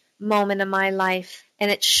huge moment in my life,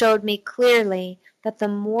 and it showed me clearly that the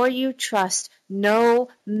more you trust, no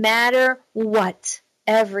matter what,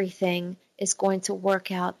 everything is going to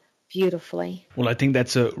work out beautifully. Well, I think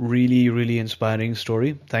that's a really, really inspiring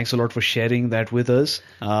story. Thanks a lot for sharing that with us.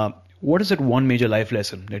 What is that one major life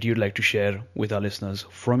lesson that you'd like to share with our listeners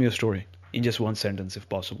from your story? In just one sentence, if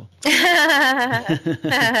possible. To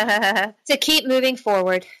keep moving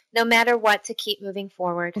forward. No matter what, to keep moving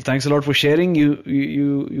forward. Well, thanks a lot for sharing.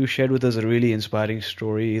 You shared with us a really inspiring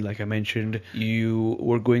story. Like I mentioned, you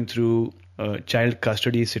were going through a child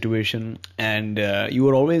custody situation, and you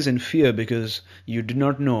were always in fear because you did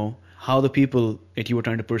not know how the people that you were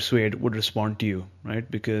trying to persuade would respond to you, right?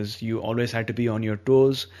 Because you always had to be on your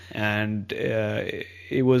toes, and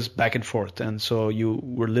it was back and forth. And so you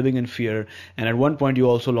were living in fear. And at one point, you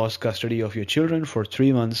also lost custody of your children for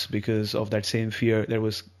 3 months because of that same fear.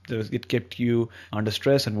 It kept you under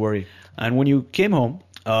stress and worry. And when you came home,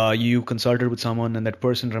 you consulted with someone, and that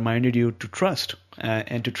person reminded you to trust,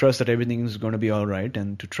 and to trust that everything is going to be all right,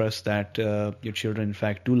 and to trust that your children, in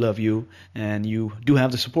fact, do love you, and you do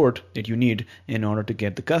have the support that you need in order to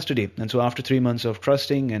get the custody. And so after 3 months of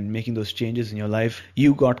trusting and making those changes in your life,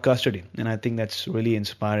 you got custody. And I think that's really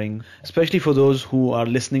inspiring, especially for those who are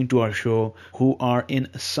listening to our show, who are in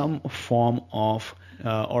some form of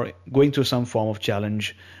or going through some form of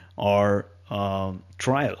challenge or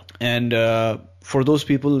trial. And for those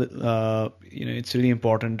people, it's really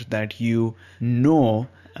important that you know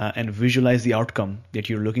and visualize the outcome that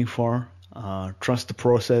you're looking for, trust the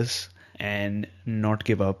process, and not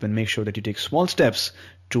give up, and make sure that you take small steps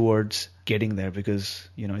towards getting there, because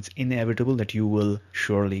it's inevitable that you will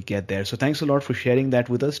surely get there. So thanks a lot for sharing that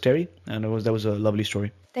with us, Terry, and that was a lovely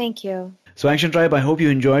story. Thank you. So Action Tribe, I hope you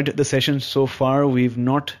enjoyed the session so far. We're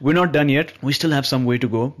not done yet. We still have some way to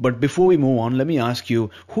go. But before we move on, let me ask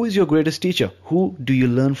you, who is your greatest teacher? Who do you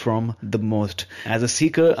learn from the most? As a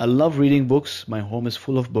seeker, I love reading books. My home is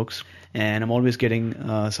full of books. and I'm always getting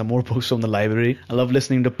some more books from the library. I love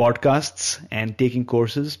listening to podcasts and taking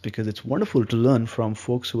courses because it's wonderful to learn from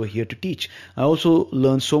folks who are here to teach. I also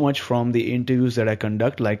learn so much from the interviews that I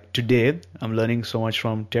conduct. Like today, I'm learning so much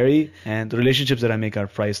from Terry, and the relationships that I make are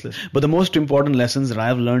priceless. But the most important lessons that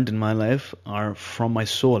I've learned in my life are from my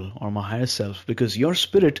soul or my higher self, because your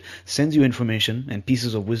spirit sends you information and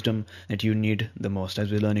pieces of wisdom that you need the most,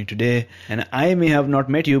 as we're learning today. And I may have not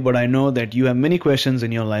met you, but I know that you have many questions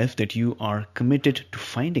in your life that you are committed to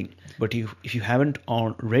finding. But if you haven't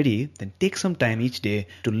already, then take some time each day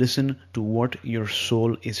to listen to what your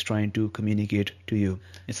soul is trying to communicate to you.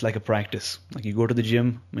 It's like a practice. Like you go to the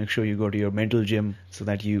gym, make sure you go to your mental gym so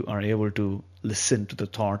that you are able to listen to the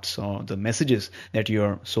thoughts or the messages that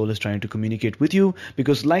your soul is trying to communicate with you.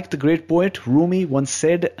 Because like the great poet Rumi once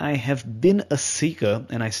said, I have been a seeker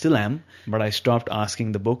and I still am, but I stopped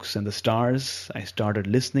asking the books and the stars. I started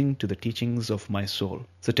listening to the teachings of my soul.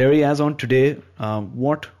 So Terry, as on today,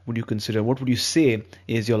 what would you say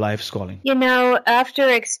is your life's calling? You know, after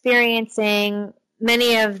experiencing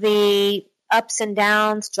many of the ups and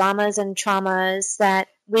downs, dramas and traumas that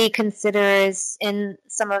we consider as in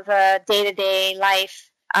some of the day-to-day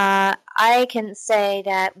life, I can say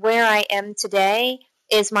that where I am today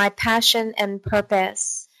is my passion and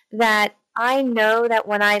purpose. That I know that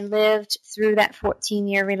when I lived through that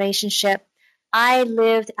 14-year relationship, I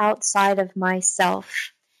lived outside of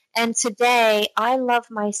myself. And today, I love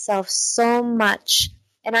myself so much,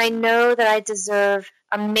 and I know that I deserve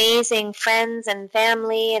amazing friends and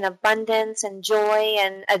family and abundance and joy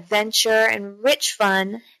and adventure and rich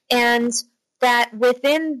fun, and that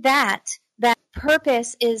within that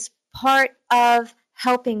purpose is part of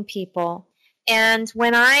helping people. And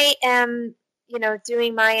when I am,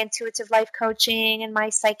 doing my intuitive life coaching and my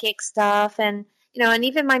psychic stuff and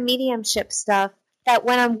even my mediumship stuff, that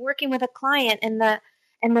when I'm working with a client and the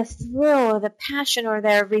thrill or the passion or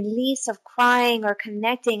the release of crying or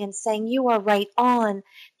connecting and saying, you are right on,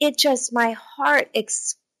 my heart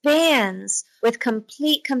expands with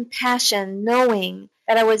complete compassion, knowing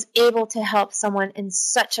that I was able to help someone in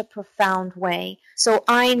such a profound way. So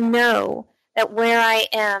I know that where I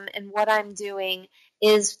am and what I'm doing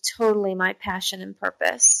is totally my passion and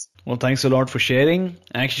purpose. Well, thanks a lot for sharing.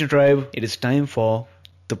 Action Tribe, it is time for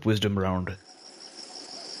the Wisdom Round,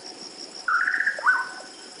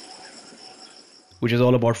 which is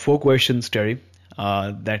all about 4 questions, Terry,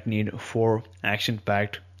 that need 4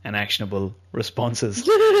 action-packed and actionable responses.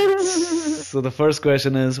 So the first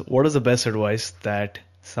question is, what is the best advice that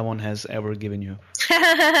someone has ever given you?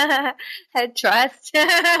 Trust.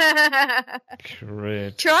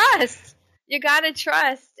 Great. Trust. You got to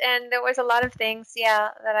trust. And there was a lot of things,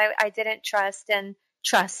 that I didn't trust, and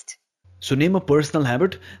trust. So name a personal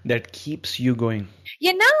habit that keeps you going.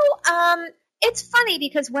 It's funny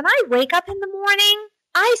because when I wake up in the morning,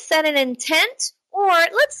 I set an intent, or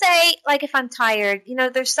let's say, like if I'm tired,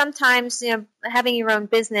 there's sometimes, having your own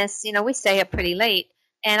business, we stay up pretty late,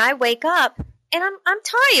 and I wake up and I'm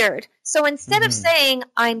tired. So instead of saying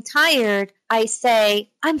I'm tired, I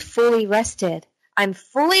say I'm fully rested. I'm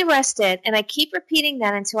fully rested, and I keep repeating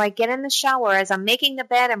that until I get in the shower as I'm making the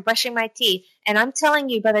bed and brushing my teeth. And I'm telling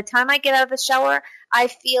you, by the time I get out of the shower, I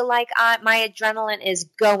feel like my adrenaline is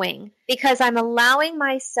going, because I'm allowing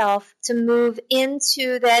myself to move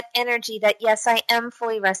into that energy that, yes, I am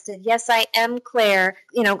fully rested. Yes, I am clear.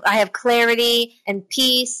 I have clarity and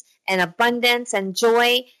peace and abundance and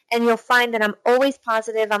joy. And you'll find that I'm always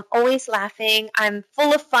positive. I'm always laughing. I'm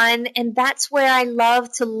full of fun. And that's where I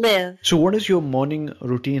love to live. So what is your morning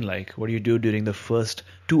routine like? What do you do during the first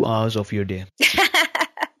 2 hours of your day?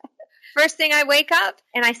 First thing, I wake up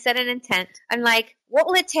and I set an intent. I'm like, what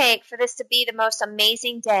will it take for this to be the most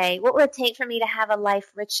amazing day? What will it take for me to have a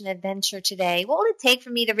life rich in adventure today? What will it take for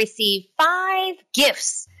me to receive 5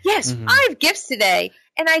 gifts? Yes, 5 gifts today.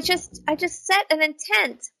 And I just set an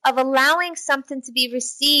intent of allowing something to be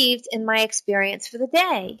received in my experience for the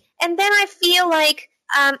day. And then I feel like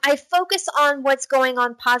I focus on what's going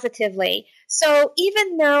on positively. So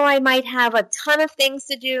even though I might have a ton of things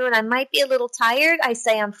to do and I might be a little tired, I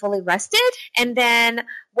say I'm fully rested. And then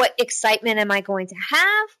what excitement am I going to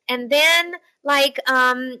have? And then I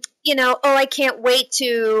can't wait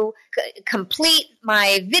to complete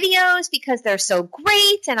my videos because they're so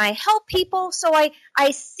great and I help people. So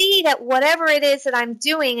I see that whatever it is that I'm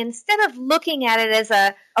doing, instead of looking at it as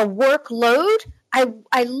a workload,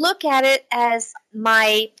 I look at it as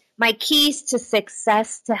my my keys to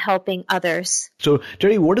success to helping others. So,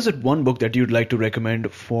 Terry, what is it one book that you'd like to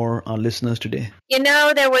recommend for our listeners today? You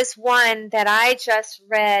know, there was one that I just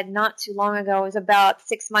read not too long ago. It was about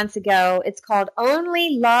 6 months ago. It's called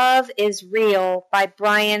Only Love is Real by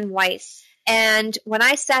Brian Weiss. And when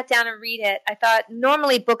I sat down and read it, I thought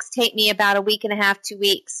normally books take me about a week and a half, 2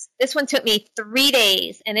 weeks. This one took me 3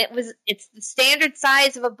 days, and it's the standard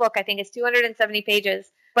size of a book. I think it's 270 pages.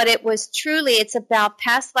 But it's about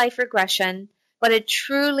past life regression, but it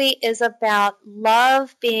truly is about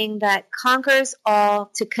love being that conquers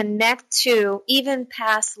all, to connect to even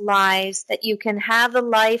past lives, that you can have the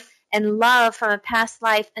life and love from a past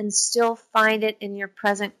life and still find it in your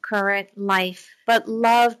present current life. But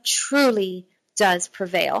love truly does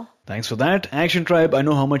prevail. Thanks for that. Action Tribe, I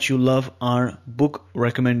know how much you love our book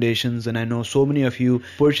recommendations, and I know so many of you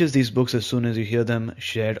purchase these books as soon as you hear them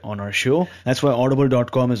shared on our show. That's why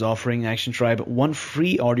Audible.com is offering Action Tribe one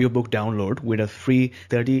free audiobook download with a free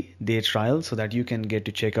 30-day trial so that you can get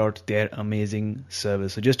to check out their amazing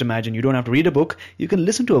service. So just imagine you don't have to read a book, you can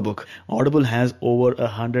listen to a book. Audible has over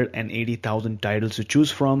 180,000 titles to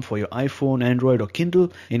choose from for your iPhone, Android, or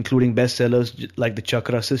Kindle, including bestsellers like The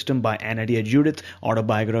Chakra System by Anadia Judith,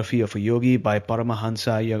 Autobiography of a Yogi by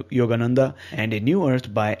Paramahansa Yogananda, and A New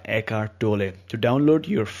Earth by Eckhart Tolle. To download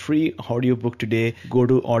your free audiobook today, go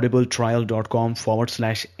to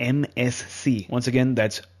audibletrial.com/MSC. Once again,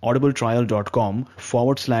 that's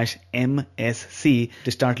audibletrial.com/MSC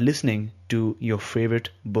to start listening to your favorite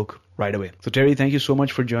book right away. So Terry, thank you so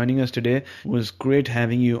much for joining us today. It was great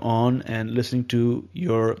having you on and listening to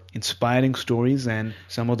your inspiring stories and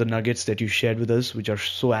some of the nuggets that you shared with us, which are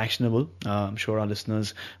so actionable. I'm sure our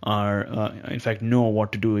listeners in fact know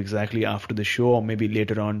what to do exactly after the show or maybe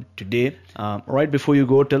later on today. Right before you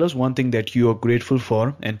go, tell us one thing that you are grateful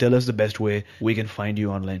for and tell us the best way we can find you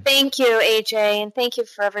online. Thank you, AJ, and thank you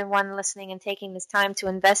for everyone listening and taking this time to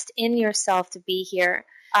invest in yourself to be here.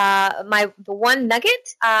 The one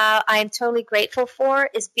nugget I'm totally grateful for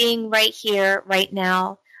is being right here, right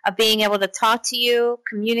now, being able to talk to you,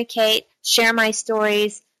 communicate, share my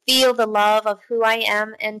stories, feel the love of who I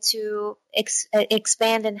am, and to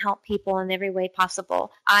expand and help people in every way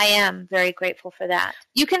possible. I am very grateful for that.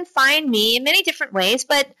 You can find me in many different ways,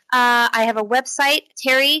 but I have a website,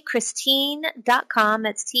 terrychristine.com.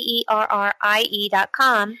 That's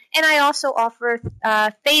TERRIE.com. And I also offer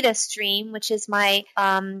Theta Stream, which is my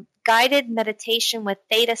guided meditation with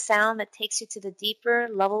theta sound that takes you to the deeper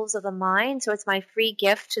levels of the mind. So it's my free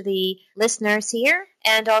gift to the listeners here.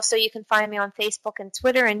 And also you can find me on Facebook and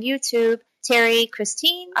Twitter and YouTube, Terry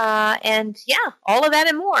Christine, and all of that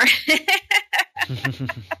and more.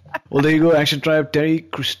 Well, there you go, Action Tribe,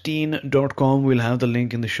 terrychristine.com. We'll have the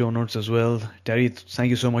link in the show notes as well. Terry, thank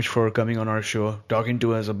you so much for coming on our show, talking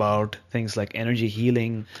to us about things like energy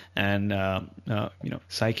healing and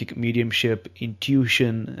psychic mediumship,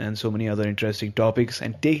 intuition, and so many other interesting topics,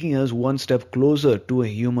 and taking us one step closer to a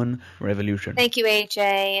human revolution. Thank you,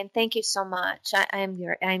 AJ, and thank you so much.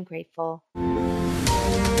 I'm grateful.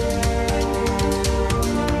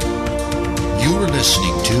 You are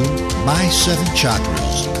listening to My Seven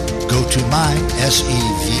Chakras. Go to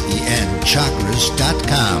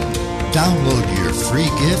mysevenchakras.com. Download your free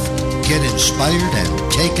gift, get inspired,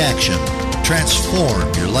 and take action.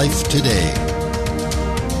 Transform your life today.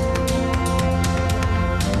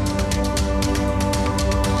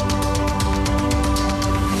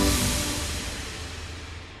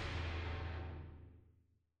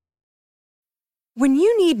 When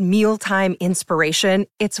you need mealtime inspiration,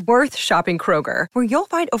 it's worth shopping Kroger, where you'll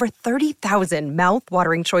find over 30,000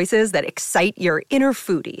 mouth-watering choices that excite your inner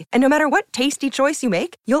foodie. And no matter what tasty choice you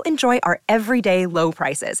make, you'll enjoy our everyday low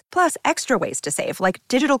prices, plus extra ways to save, like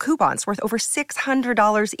digital coupons worth over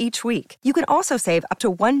 $600 each week. You can also save up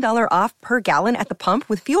to $1 off per gallon at the pump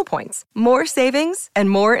with fuel points. More savings and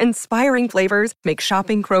more inspiring flavors make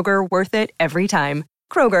shopping Kroger worth it every time.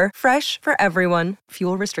 Kroger, fresh for everyone.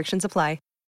 Fuel restrictions apply.